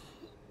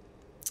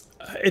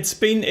 It's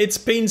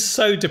been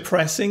so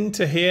depressing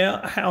to hear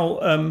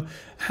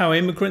how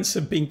immigrants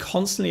have been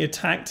constantly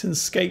attacked and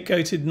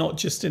scapegoated, not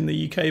just in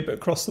the UK but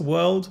across the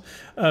world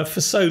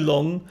for so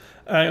long.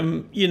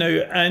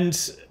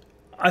 And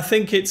I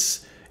think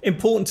it's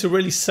important to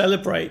really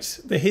celebrate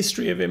the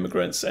history of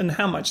immigrants and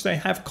how much they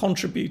have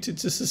contributed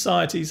to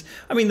societies.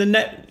 I mean, the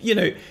net,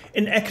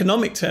 in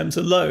economic terms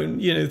alone,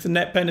 the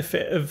net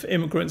benefit of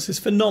immigrants is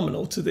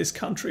phenomenal to this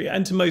country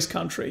and to most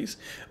countries.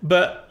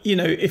 But,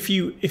 if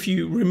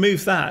you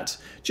remove that,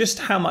 just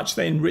how much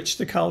they enrich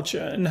the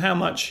culture and how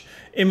much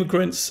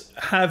immigrants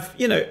have,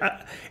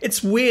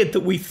 it's weird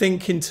that we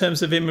think in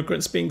terms of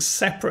immigrants being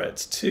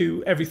separate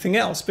to everything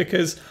else,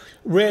 because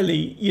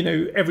really,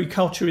 every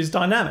culture is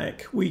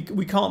dynamic.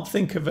 We can't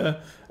think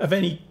of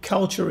any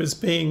culture as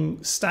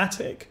being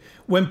static.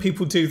 When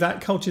people do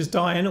that, cultures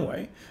die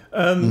anyway.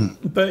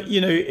 But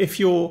if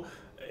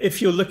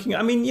you're looking,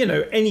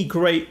 any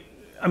great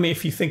I mean,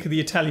 if you think of the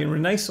Italian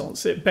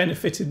Renaissance, it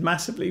benefited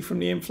massively from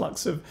the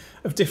influx of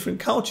different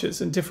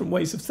cultures and different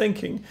ways of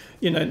thinking,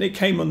 and it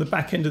came on the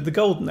back end of the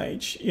golden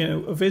age,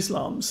 of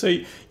Islam. So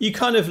you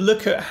kind of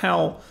look at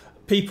how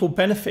people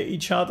benefit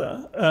each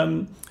other.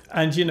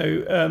 I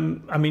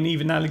mean,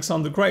 even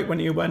Alexander the Great, when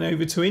he went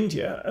over to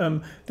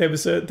India, there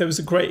was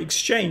a great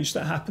exchange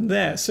that happened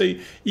there. So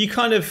you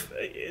kind of,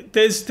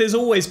 there's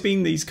always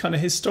been these kind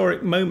of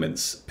historic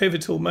moments,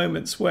 pivotal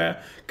moments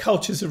where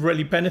cultures have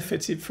really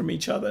benefited from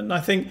each other. And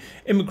I think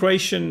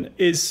immigration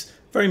is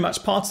very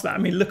much part of that. I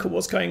mean, look at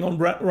what's going on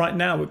right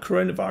now with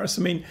coronavirus.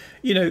 I mean,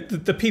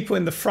 the people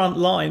in the front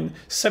line,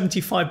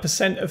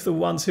 75% of the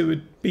ones who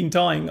had been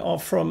dying are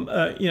from,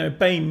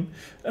 BAME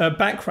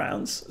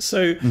backgrounds.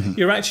 So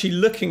you're actually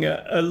looking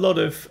at a lot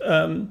of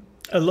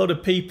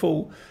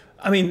people.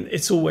 I mean,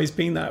 it's always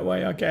been that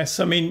way, I guess.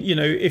 I mean,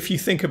 if you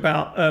think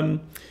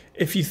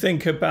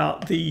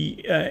about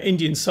the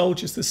Indian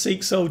soldiers, the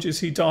Sikh soldiers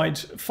who died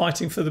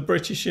fighting for the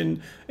British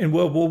in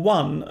World War I,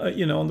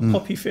 on the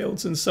poppy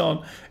fields and so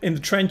on, in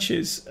the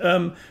trenches,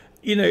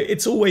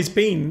 there's always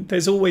been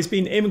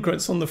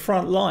immigrants on the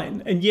front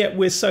line, and yet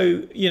we're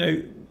so,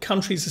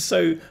 countries are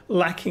so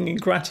lacking in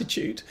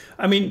gratitude.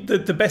 I mean,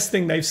 the best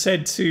thing they've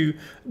said to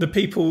the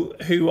people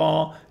who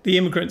are the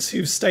immigrants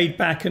who've stayed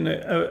back and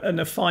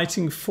are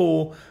fighting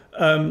for,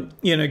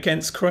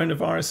 against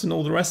coronavirus and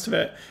all the rest of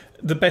it,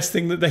 the best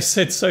thing that they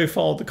said so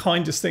far, the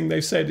kindest thing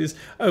they've said is,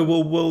 oh,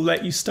 well, we'll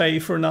let you stay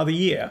for another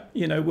year.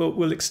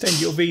 We'll extend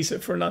your visa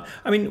for another.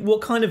 I mean,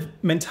 what kind of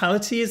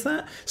mentality is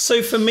that?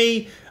 So for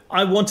me,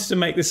 I wanted to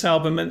make this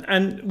album,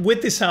 and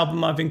with this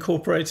album, I've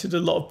incorporated a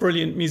lot of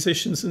brilliant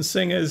musicians and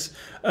singers,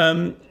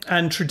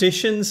 and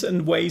traditions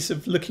and ways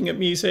of looking at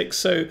music.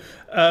 So,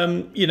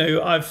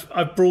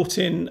 I've brought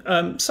in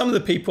some of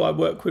the people I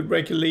work with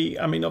regularly.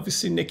 I mean,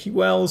 obviously Nikki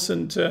Wells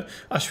and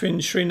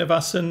Ashwin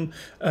Srinivasan,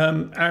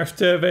 Arif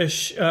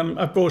Dervish.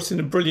 I've brought in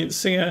a brilliant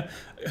singer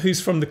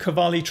who's from the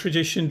Qawwali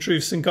tradition, Dhruv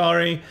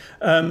Singari.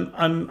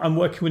 I'm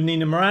working with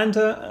Nina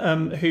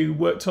Miranda, who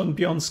worked on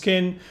Beyond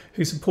Skin,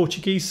 who's a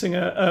Portuguese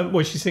singer.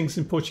 She sings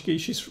in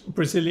Portuguese. She's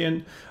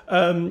Brazilian.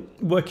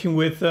 Working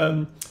with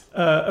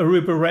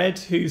Aruba Red,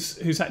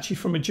 who's actually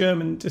from a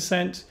German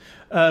descent.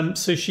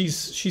 So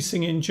she's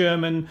singing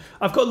German.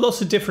 I've got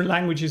lots of different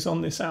languages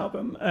on this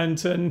album,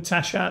 and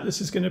Natasha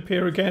Atlas is going to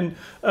appear again.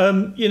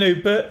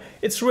 But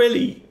it's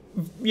really,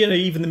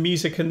 even the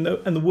music and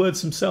the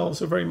words themselves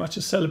are very much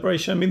a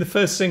celebration. I mean, the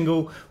first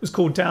single was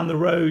called Down the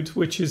Road,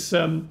 which is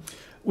an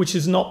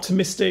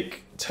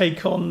optimistic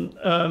take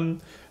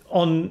on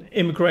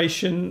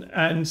immigration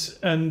and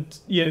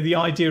the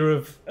idea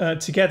of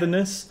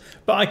togetherness.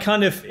 But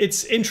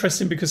it's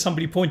interesting because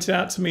somebody pointed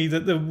out to me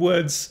that the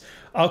words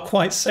are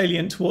quite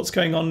salient to what's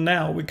going on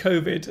now with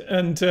COVID,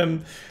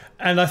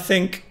 and I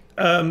think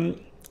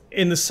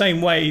in the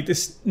same way,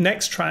 this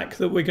next track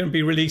that we're going to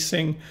be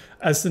releasing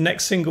as the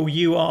next single,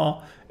 You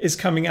Are, is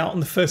coming out on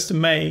the 1st of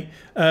May.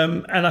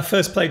 And I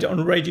first played it on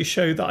a radio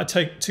show that I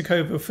took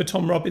over for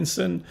Tom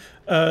Robinson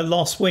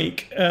last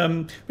week.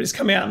 But it's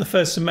coming out on the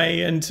 1st of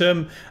May. And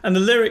the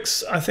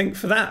lyrics, I think,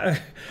 for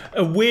that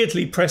are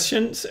weirdly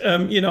prescient.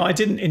 I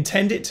didn't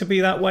intend it to be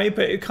that way,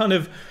 but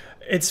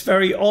it's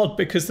very odd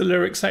because the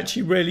lyrics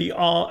actually really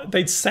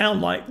they'd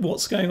sound like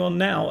what's going on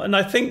now. And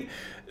I think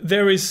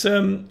there's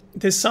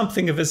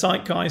something of a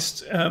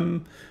zeitgeist,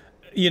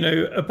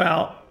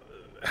 about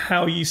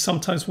how you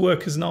sometimes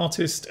work as an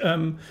artist,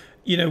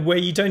 where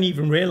you don't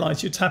even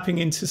realize you're tapping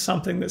into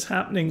something that's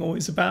happening or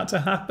is about to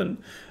happen.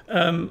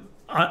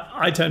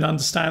 I don't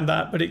understand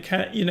that, but it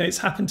can, it's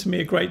happened to me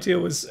a great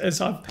deal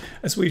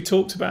as we've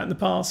talked about in the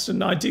past.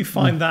 And I do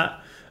find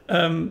that,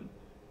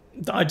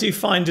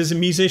 as a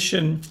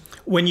musician,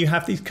 when you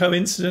have these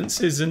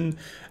coincidences and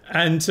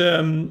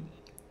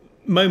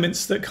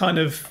moments that kind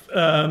of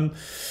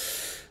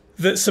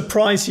that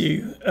surprise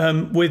you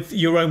with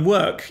your own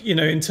work,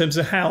 in terms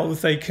of how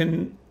they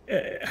can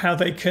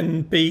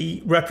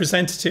be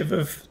representative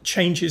of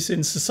changes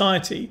in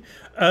society.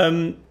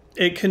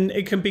 It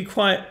can be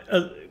quite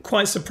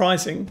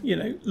surprising,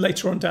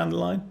 later on down the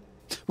line.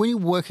 When you're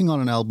working on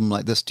an album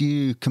like this, do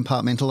you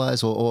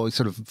compartmentalize or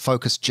sort of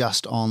focus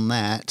just on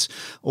that,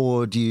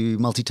 or do you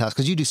multitask?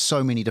 Because you do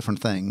so many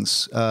different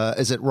things.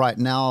 Is it right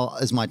now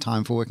is my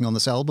time for working on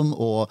this album,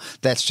 or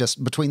that's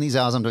just between these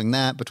hours I'm doing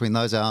that, between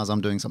those hours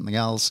I'm doing something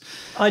else?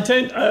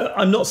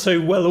 I'm not so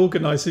well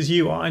organized as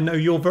you are. I know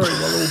you're very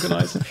well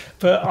organized,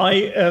 but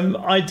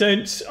I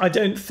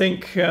don't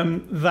think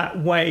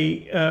that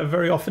way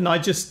very often. I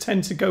just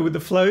tend to go with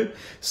the flow.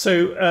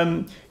 So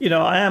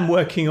I am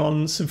working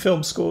on some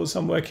film scores.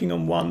 I'm working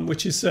on one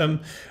which is a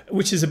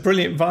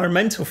brilliant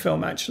environmental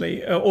film,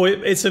 actually, or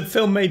it's a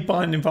film made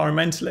by an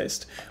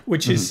environmentalist,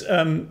 which is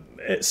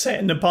set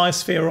in a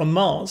biosphere on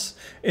Mars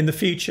in the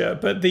future.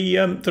 But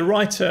the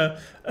writer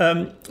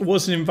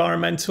was an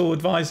environmental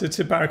advisor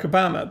to Barack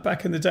Obama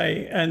back in the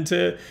day,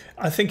 and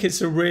I think it's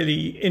a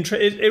really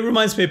interesting. It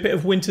reminds me a bit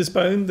of Winter's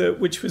Bone,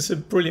 which was a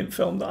brilliant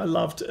film that I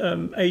loved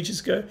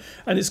ages ago,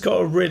 and it's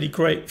got a really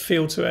great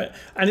feel to it,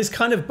 and it's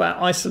kind of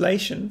about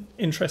isolation.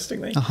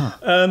 Interestingly,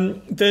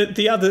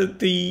 the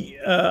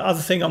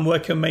other thing I'm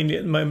working on mainly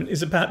at the moment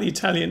is about the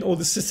Italian or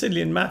the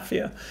Sicilian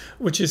mafia,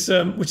 which is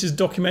a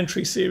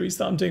documentary series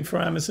that I'm doing for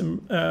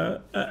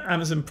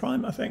Amazon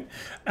Prime, I think,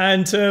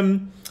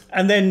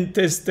 and then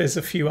there's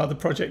a few other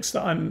projects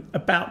that I'm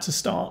about to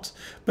start,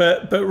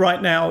 but right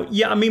now,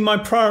 yeah, I mean, my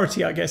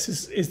priority, I guess,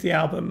 is the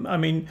album. I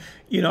mean,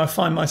 I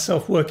find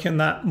myself working on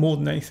that more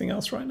than anything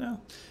else right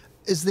now.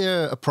 Is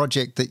there a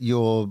project that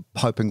you're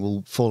hoping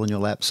will fall in your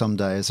lap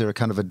someday? Is there a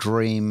kind of a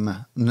dream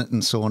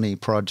Nitin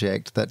Sawhney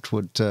project that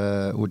would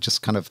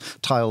just kind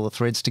of tie all the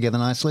threads together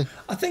nicely?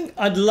 I think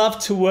I'd love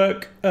to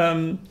work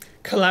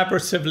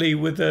collaboratively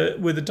with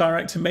a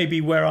director,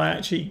 maybe where I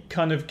actually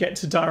kind of get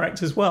to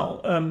direct as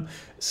well,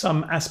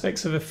 some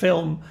aspects of a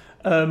film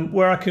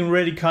where I can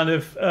really kind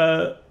of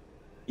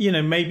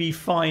maybe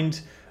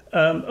find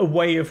a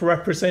way of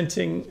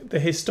representing the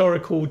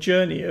historical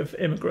journey of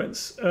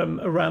immigrants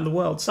around the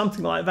world.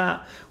 Something like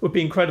that would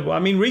be incredible. I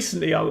mean,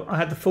 recently I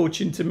had the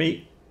fortune to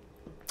meet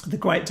the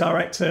great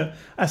director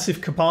Asif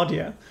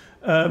Kapadia,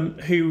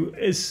 who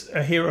is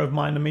a hero of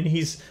mine. I mean,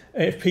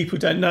 if people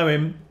don't know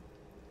him,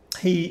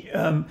 he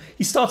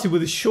started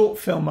with a short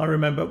film, I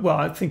remember. Well,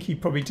 I think he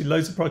probably did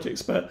loads of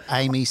projects, but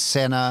Amy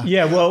Senna.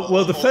 Yeah,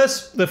 well, the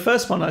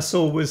first one I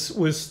saw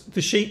was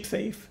The Sheep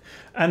Thief.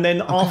 And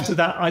then after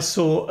that, I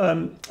saw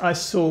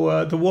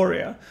The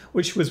Warrior,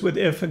 which was with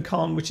Irfan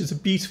Khan, which is a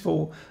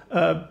beautiful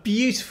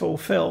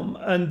film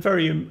and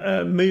very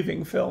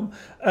moving film.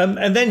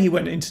 And then he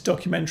went into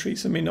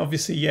documentaries. I mean,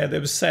 obviously, yeah, there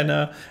was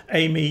Senna,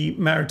 Amy,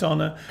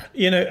 Maradona.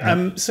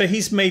 So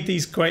he's made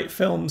these great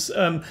films.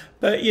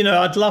 But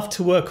I'd love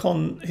to work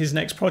on his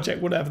next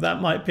project, whatever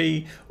that might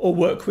be, or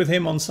work with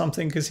him on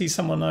something because he's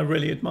someone I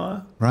really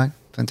admire. Right,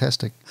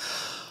 fantastic.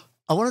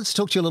 I wanted to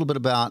talk to you a little bit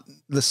about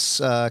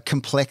this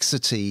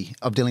complexity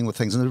of dealing with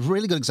things. And a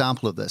really good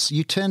example of this,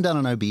 you turned down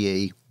an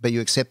OBE, but you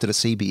accepted a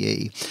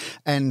CBE.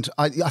 And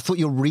I thought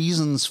your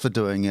reasons for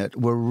doing it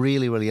were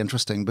really, really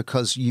interesting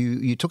because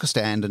you took a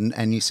stand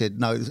and you said,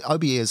 no,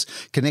 OBE is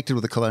connected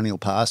with the colonial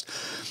past,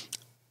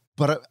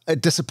 but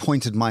it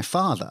disappointed my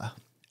father.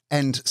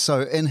 And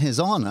so in his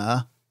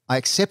honour, I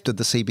accepted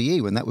the CBE,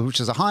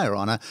 which is a higher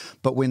honour,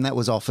 but when that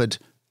was offered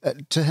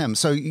to him.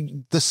 So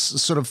this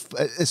sort of,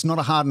 it's not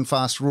a hard and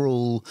fast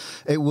rule.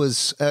 It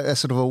was a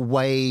sort of a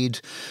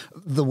weighed,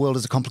 the world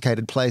is a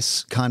complicated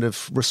place kind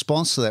of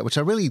response to that, which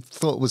I really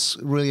thought was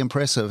really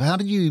impressive. How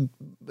did you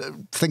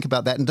think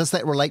about that? And does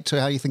that relate to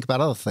how you think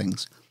about other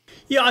things?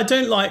 Yeah, I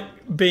don't like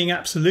being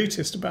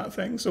absolutist about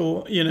things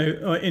or,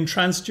 or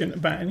intransigent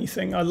about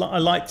anything. I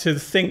like to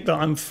think that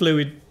I'm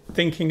fluid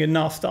thinking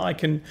enough that I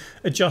can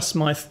adjust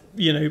my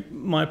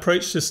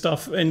approach to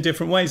stuff in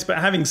different ways. But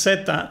having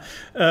said that,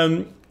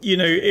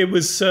 it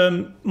was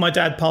my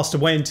dad passed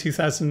away in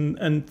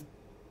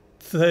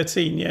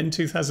 2013. Yeah, in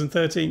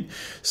 2013.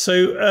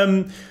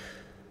 So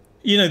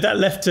that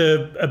left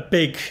a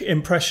big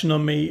impression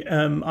on me.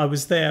 I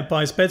was there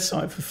by his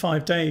bedside for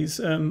 5 days,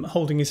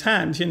 holding his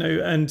hand,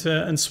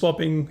 and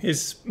swabbing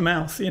his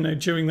mouth,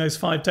 during those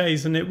 5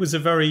 days, and it was a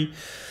very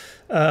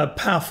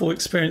powerful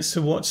experience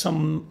to watch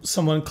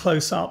someone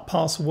close up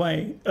pass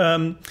away.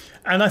 And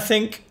I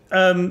think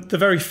the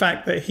very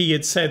fact that he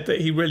had said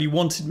that he really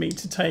wanted me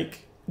to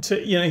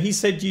he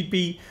said it'd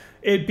be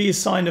a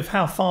sign of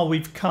how far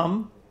we've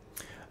come,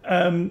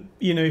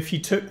 if you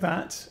took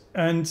that,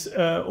 and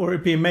or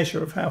it'd be a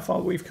measure of how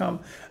far we've come.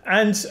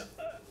 And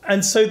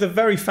so the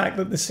very fact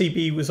that the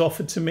CBE was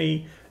offered to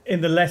me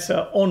in the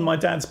letter on my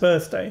dad's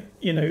birthday,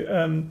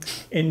 in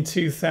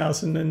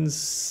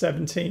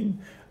 2017.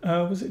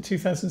 Was it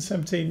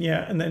 2017?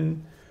 Yeah, and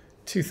then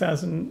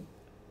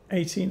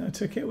 2018 I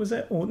took it. Was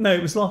it? Or no,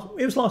 it was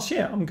last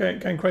year. I'm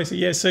going crazy.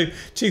 Yeah, so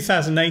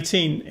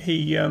 2018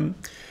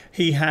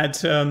 he'd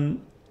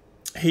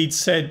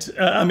said.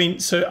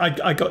 So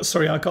I got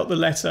the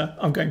letter.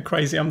 I'm going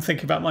crazy. I'm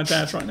thinking about my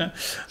dad right now.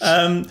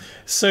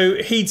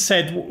 So he'd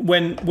said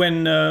when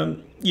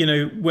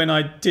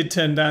I did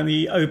turn down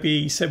the OBE,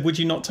 he said, "Would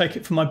you not take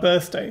it for my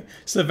birthday?"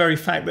 So the very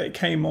fact that it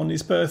came on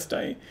his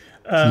birthday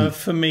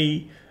for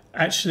me,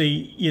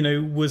 actually,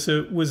 was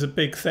a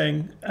big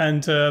thing.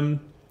 And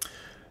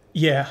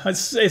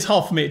it's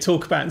hard for me to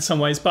talk about in some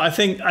ways, but I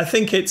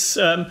think it's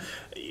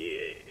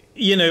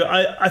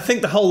I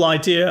think the whole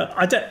idea,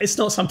 it's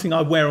not something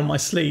I wear on my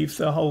sleeve,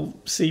 the whole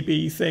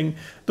CBE thing.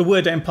 The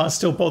word empire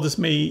still bothers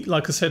me.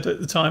 Like I said at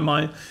the time,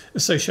 I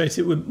associate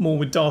it more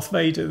with Darth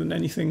Vader than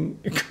anything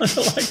kind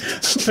of like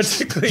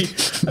particularly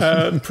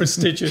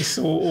prestigious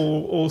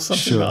or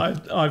something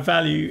that I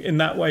value in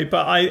that way.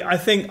 But I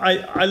think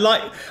I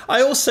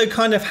also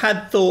kind of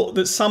had thought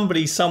that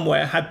somebody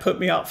somewhere had put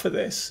me up for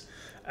this.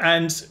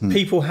 And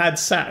people had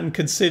sat and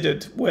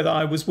considered whether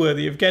I was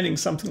worthy of getting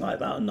something like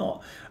that or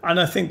not. And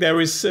I think there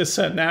is a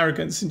certain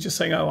arrogance in just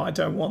saying, "Oh, I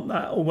don't want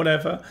that," or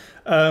whatever.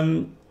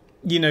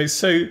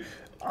 So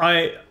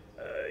I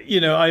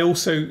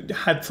also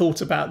had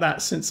thought about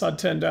that since I'd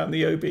turned down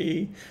the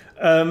OBE.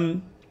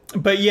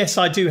 But yes,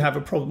 I do have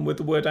a problem with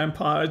the word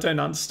empire. I don't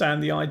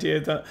understand the idea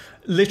that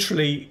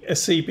literally a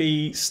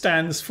CB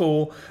stands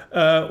for,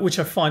 which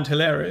I find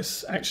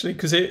hilarious, actually,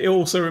 because it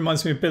also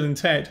reminds me of Bill and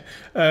Ted.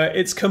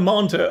 It's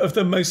Commander of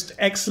the Most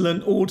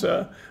Excellent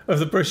Order of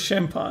the British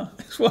Empire.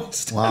 Is what it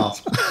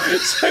stands for.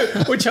 So,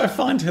 which I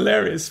find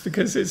hilarious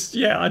because it's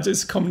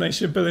just a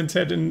combination of Bill and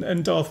Ted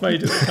and Darth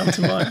Vader that come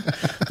to mind.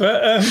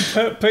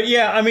 But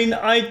yeah, I mean,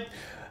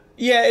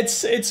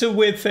 it's a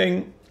weird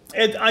thing.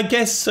 I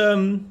guess.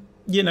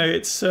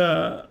 It's.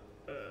 At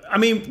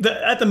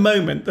the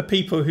moment, the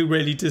people who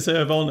really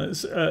deserve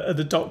honours are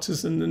the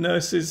doctors and the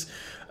nurses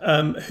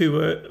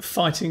who are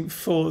fighting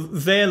for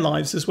their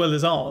lives as well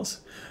as ours.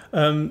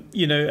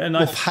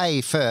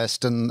 Pay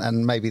first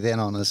and maybe then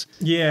honours.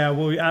 Yeah,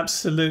 well, you're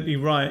absolutely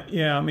right.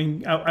 Yeah, I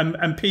mean,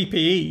 and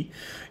PPE,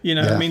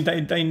 I mean,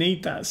 they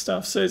need that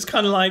stuff. So it's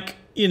kind of like,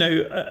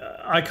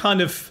 I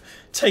kind of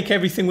take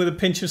everything with a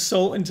pinch of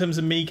salt in terms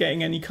of me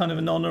getting any kind of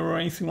an honour or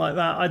anything like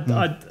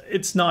that.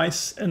 It's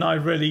nice, and I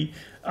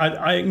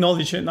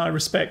acknowledge it, and I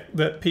respect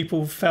that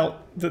people felt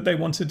that they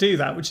want to do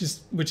that, which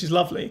is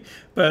lovely.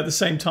 But at the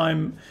same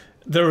time,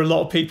 there are a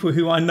lot of people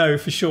who I know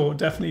for sure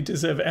definitely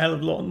deserve a hell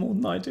of a lot more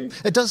than I do.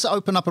 It does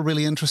open up a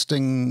really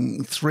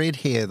interesting thread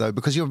here, though,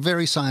 because you're a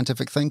very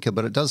scientific thinker,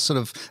 but it does sort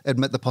of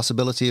admit the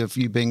possibility of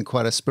you being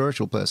quite a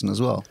spiritual person as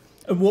well.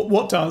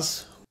 What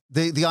does?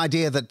 The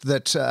idea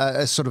that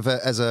sort of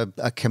as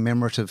a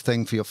commemorative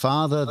thing for your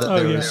father, that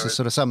there is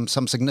sort of some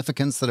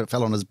significance that it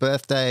fell on his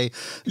birthday.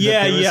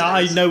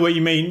 I know what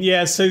you mean.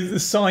 Yeah, so the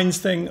signs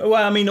thing. Well,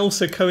 I mean,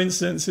 also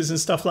coincidences and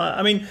stuff like that.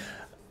 I mean,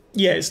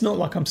 yeah, it's not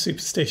like I'm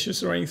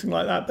superstitious or anything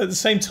like that. But at the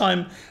same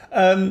time,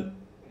 I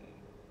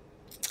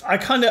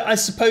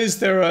suppose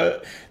there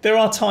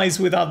are ties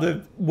with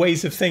other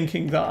ways of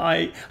thinking that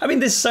I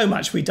mean, there's so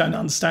much we don't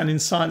understand in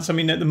science. I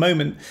mean, at the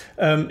moment,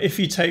 if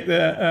you take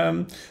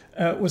the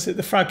was it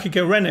the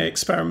Frauke-Renner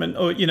experiment,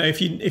 or if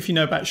you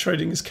know about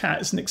Schrodinger's cat,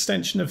 it's an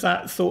extension of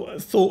that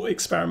thought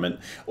experiment,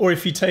 or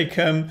if you take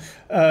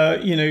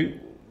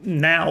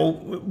now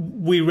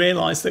we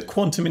realize that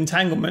quantum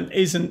entanglement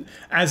isn't,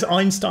 as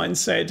Einstein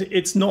said,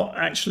 it's not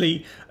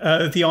actually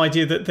the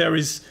idea that there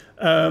is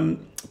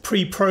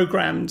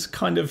pre-programmed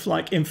kind of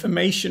like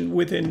information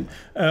within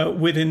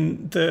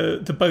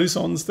the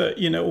bosons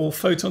that or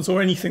photons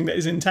or anything that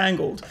is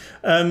entangled.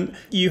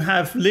 You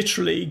have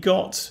literally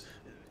got,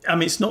 I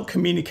mean, it's not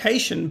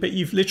communication, but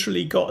you've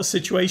literally got a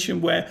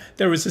situation where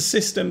there is a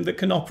system that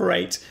can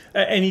operate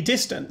at any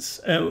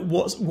distance.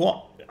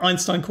 What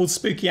Einstein called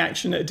spooky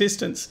action at a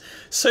distance.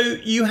 So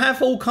you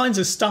have all kinds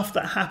of stuff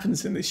that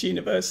happens in this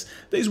universe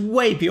that is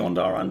way beyond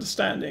our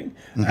understanding,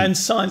 and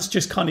science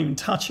just can't even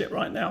touch it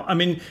right now. I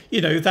mean,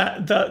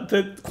 that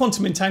the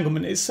quantum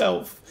entanglement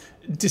itself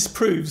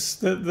disproves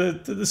that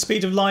the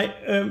speed of light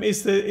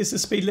is the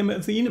speed limit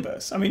of the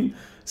universe. I mean,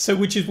 so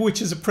which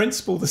is a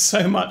principle that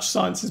so much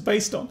science is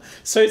based on.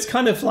 So it's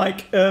kind of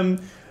like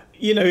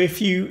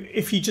if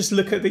you just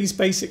look at these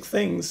basic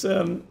things,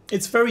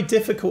 it's very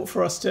difficult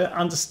for us to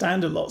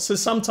understand a lot. So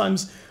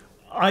sometimes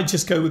I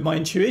just go with my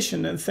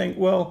intuition and think,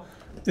 well,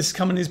 this is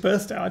coming his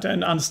birthday. I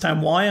don't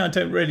understand why. I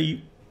don't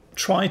really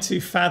try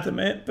to fathom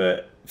it,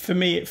 but for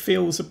me, it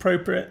feels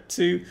appropriate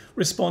to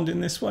respond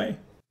in this way.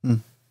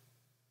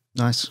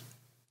 Nice.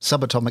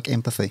 Subatomic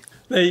empathy.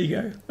 There you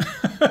go.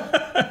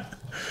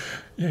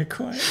 Yeah,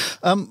 quite.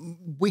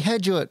 We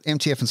had you at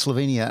MTF in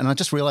Slovenia, and I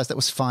just realised that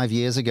was 5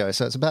 years ago.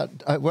 So it's about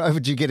we're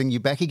overdue getting you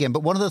back again.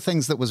 But one of the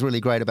things that was really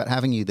great about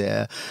having you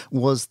there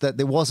was that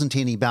there wasn't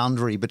any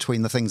boundary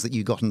between the things that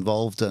you got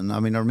involved in. I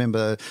mean, I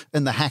remember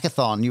in the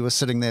hackathon, you were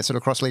sitting there sort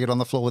of cross-legged on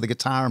the floor with a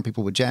guitar, and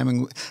people were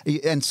jamming.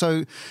 And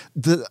so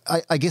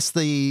I guess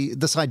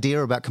this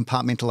idea about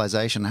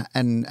compartmentalisation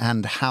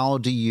and how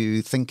do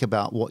you think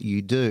about what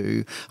you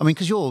do? I mean,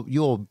 because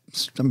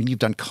you've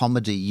done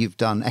comedy, you've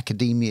done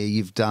academia,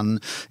 you've done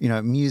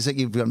music,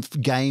 you've done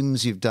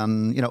games, you've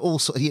done all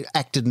sorts. You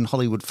acted in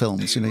Hollywood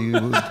films.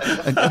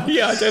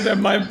 Yeah, I don't know,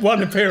 my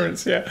one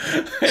appearance. Yeah,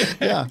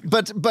 yeah.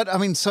 But I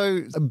mean,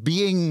 so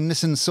being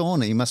Nitin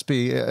Sawhney must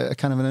be a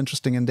kind of an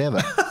interesting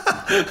endeavour.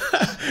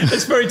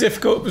 It's very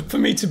difficult for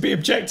me to be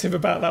objective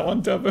about that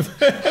one, Dub.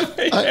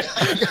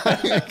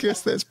 I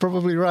guess that's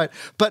probably right.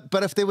 But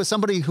if there was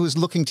somebody who was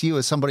looking to you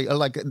as somebody,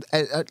 like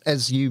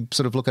as you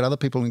sort of look at other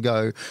people and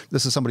go,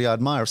 this is somebody I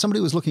admire. If somebody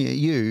was looking at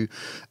you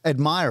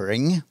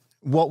admiring,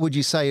 what would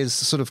you say is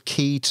sort of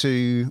key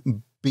to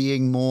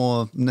being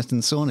more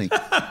Nitin Sawhney?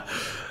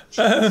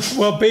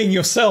 Well, being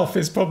yourself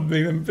is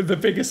probably the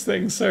biggest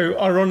thing. So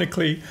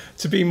ironically,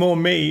 to be more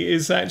me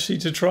is actually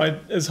to try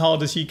as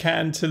hard as you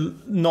can to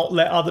not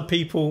let other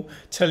people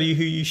tell you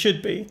who you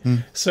should be.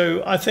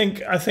 So I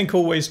think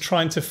always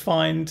trying to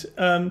find,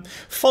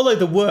 follow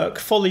the work,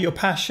 follow your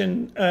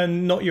passion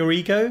and not your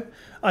ego.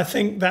 I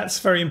think that's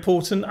very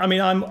important. I mean,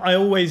 I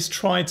always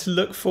try to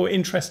look for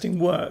interesting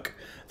work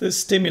that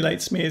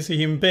stimulates me as a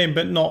human being,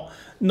 but not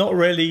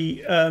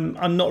really.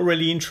 I'm not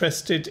really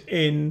interested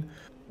in,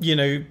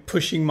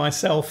 pushing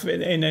myself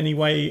in any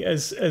way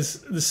as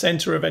the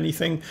center of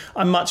anything.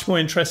 I'm much more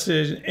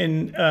interested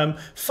in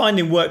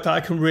finding work that I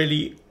can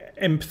really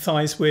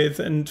empathize with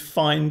and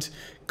find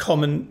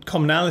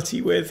commonality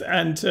with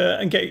and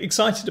get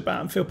excited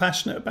about and feel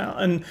passionate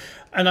about. And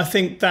I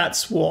think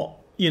that's what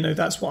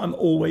I'm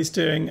always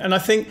doing. And I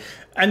think,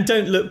 and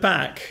don't look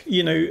back,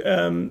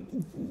 don't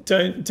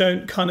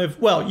kind of,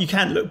 well, you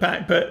can look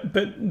back,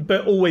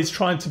 but always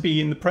trying to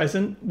be in the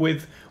present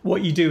with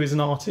what you do as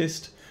an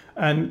artist.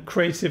 And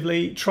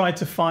creatively try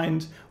to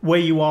find where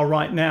you are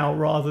right now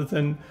rather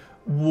than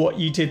what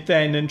you did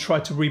then and try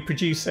to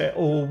reproduce it,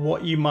 or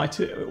what you might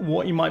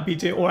be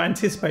doing, or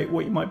anticipate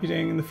what you might be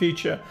doing in the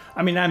future.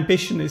 I mean,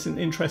 ambition isn't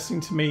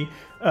interesting to me.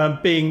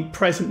 Being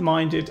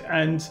present-minded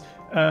and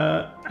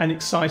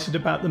excited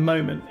about the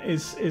moment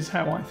is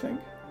how I think.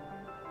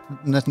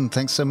 Nitin,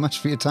 thanks so much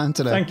for your time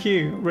today. Thank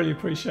you. Really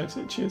appreciate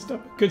it. Cheers,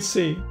 Dub. Good to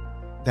see you.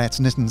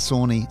 That's Nitin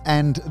Sawhney,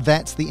 and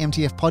that's the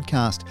MTF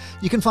podcast.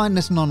 You can find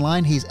Nitin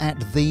online. He's at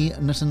the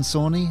Nitin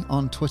Sawhney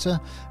on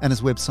Twitter, and his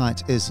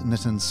website is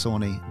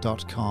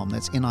nitinsawhney.com.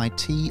 That's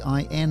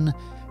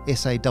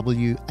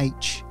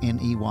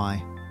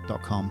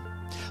NITINSAWHNEY.com.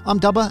 I'm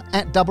Dubber,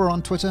 at Dubber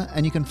on Twitter,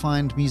 and you can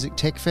find Music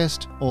Tech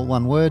Fest, all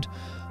one word,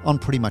 on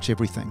pretty much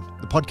everything.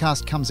 The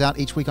podcast comes out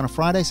each week on a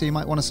Friday, so you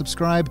might want to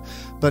subscribe.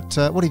 But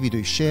whatever you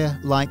do, share,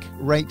 like,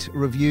 rate,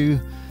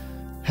 review.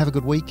 Have a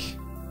good week.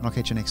 And I'll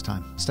catch you next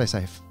time. Stay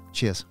safe.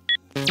 Cheers.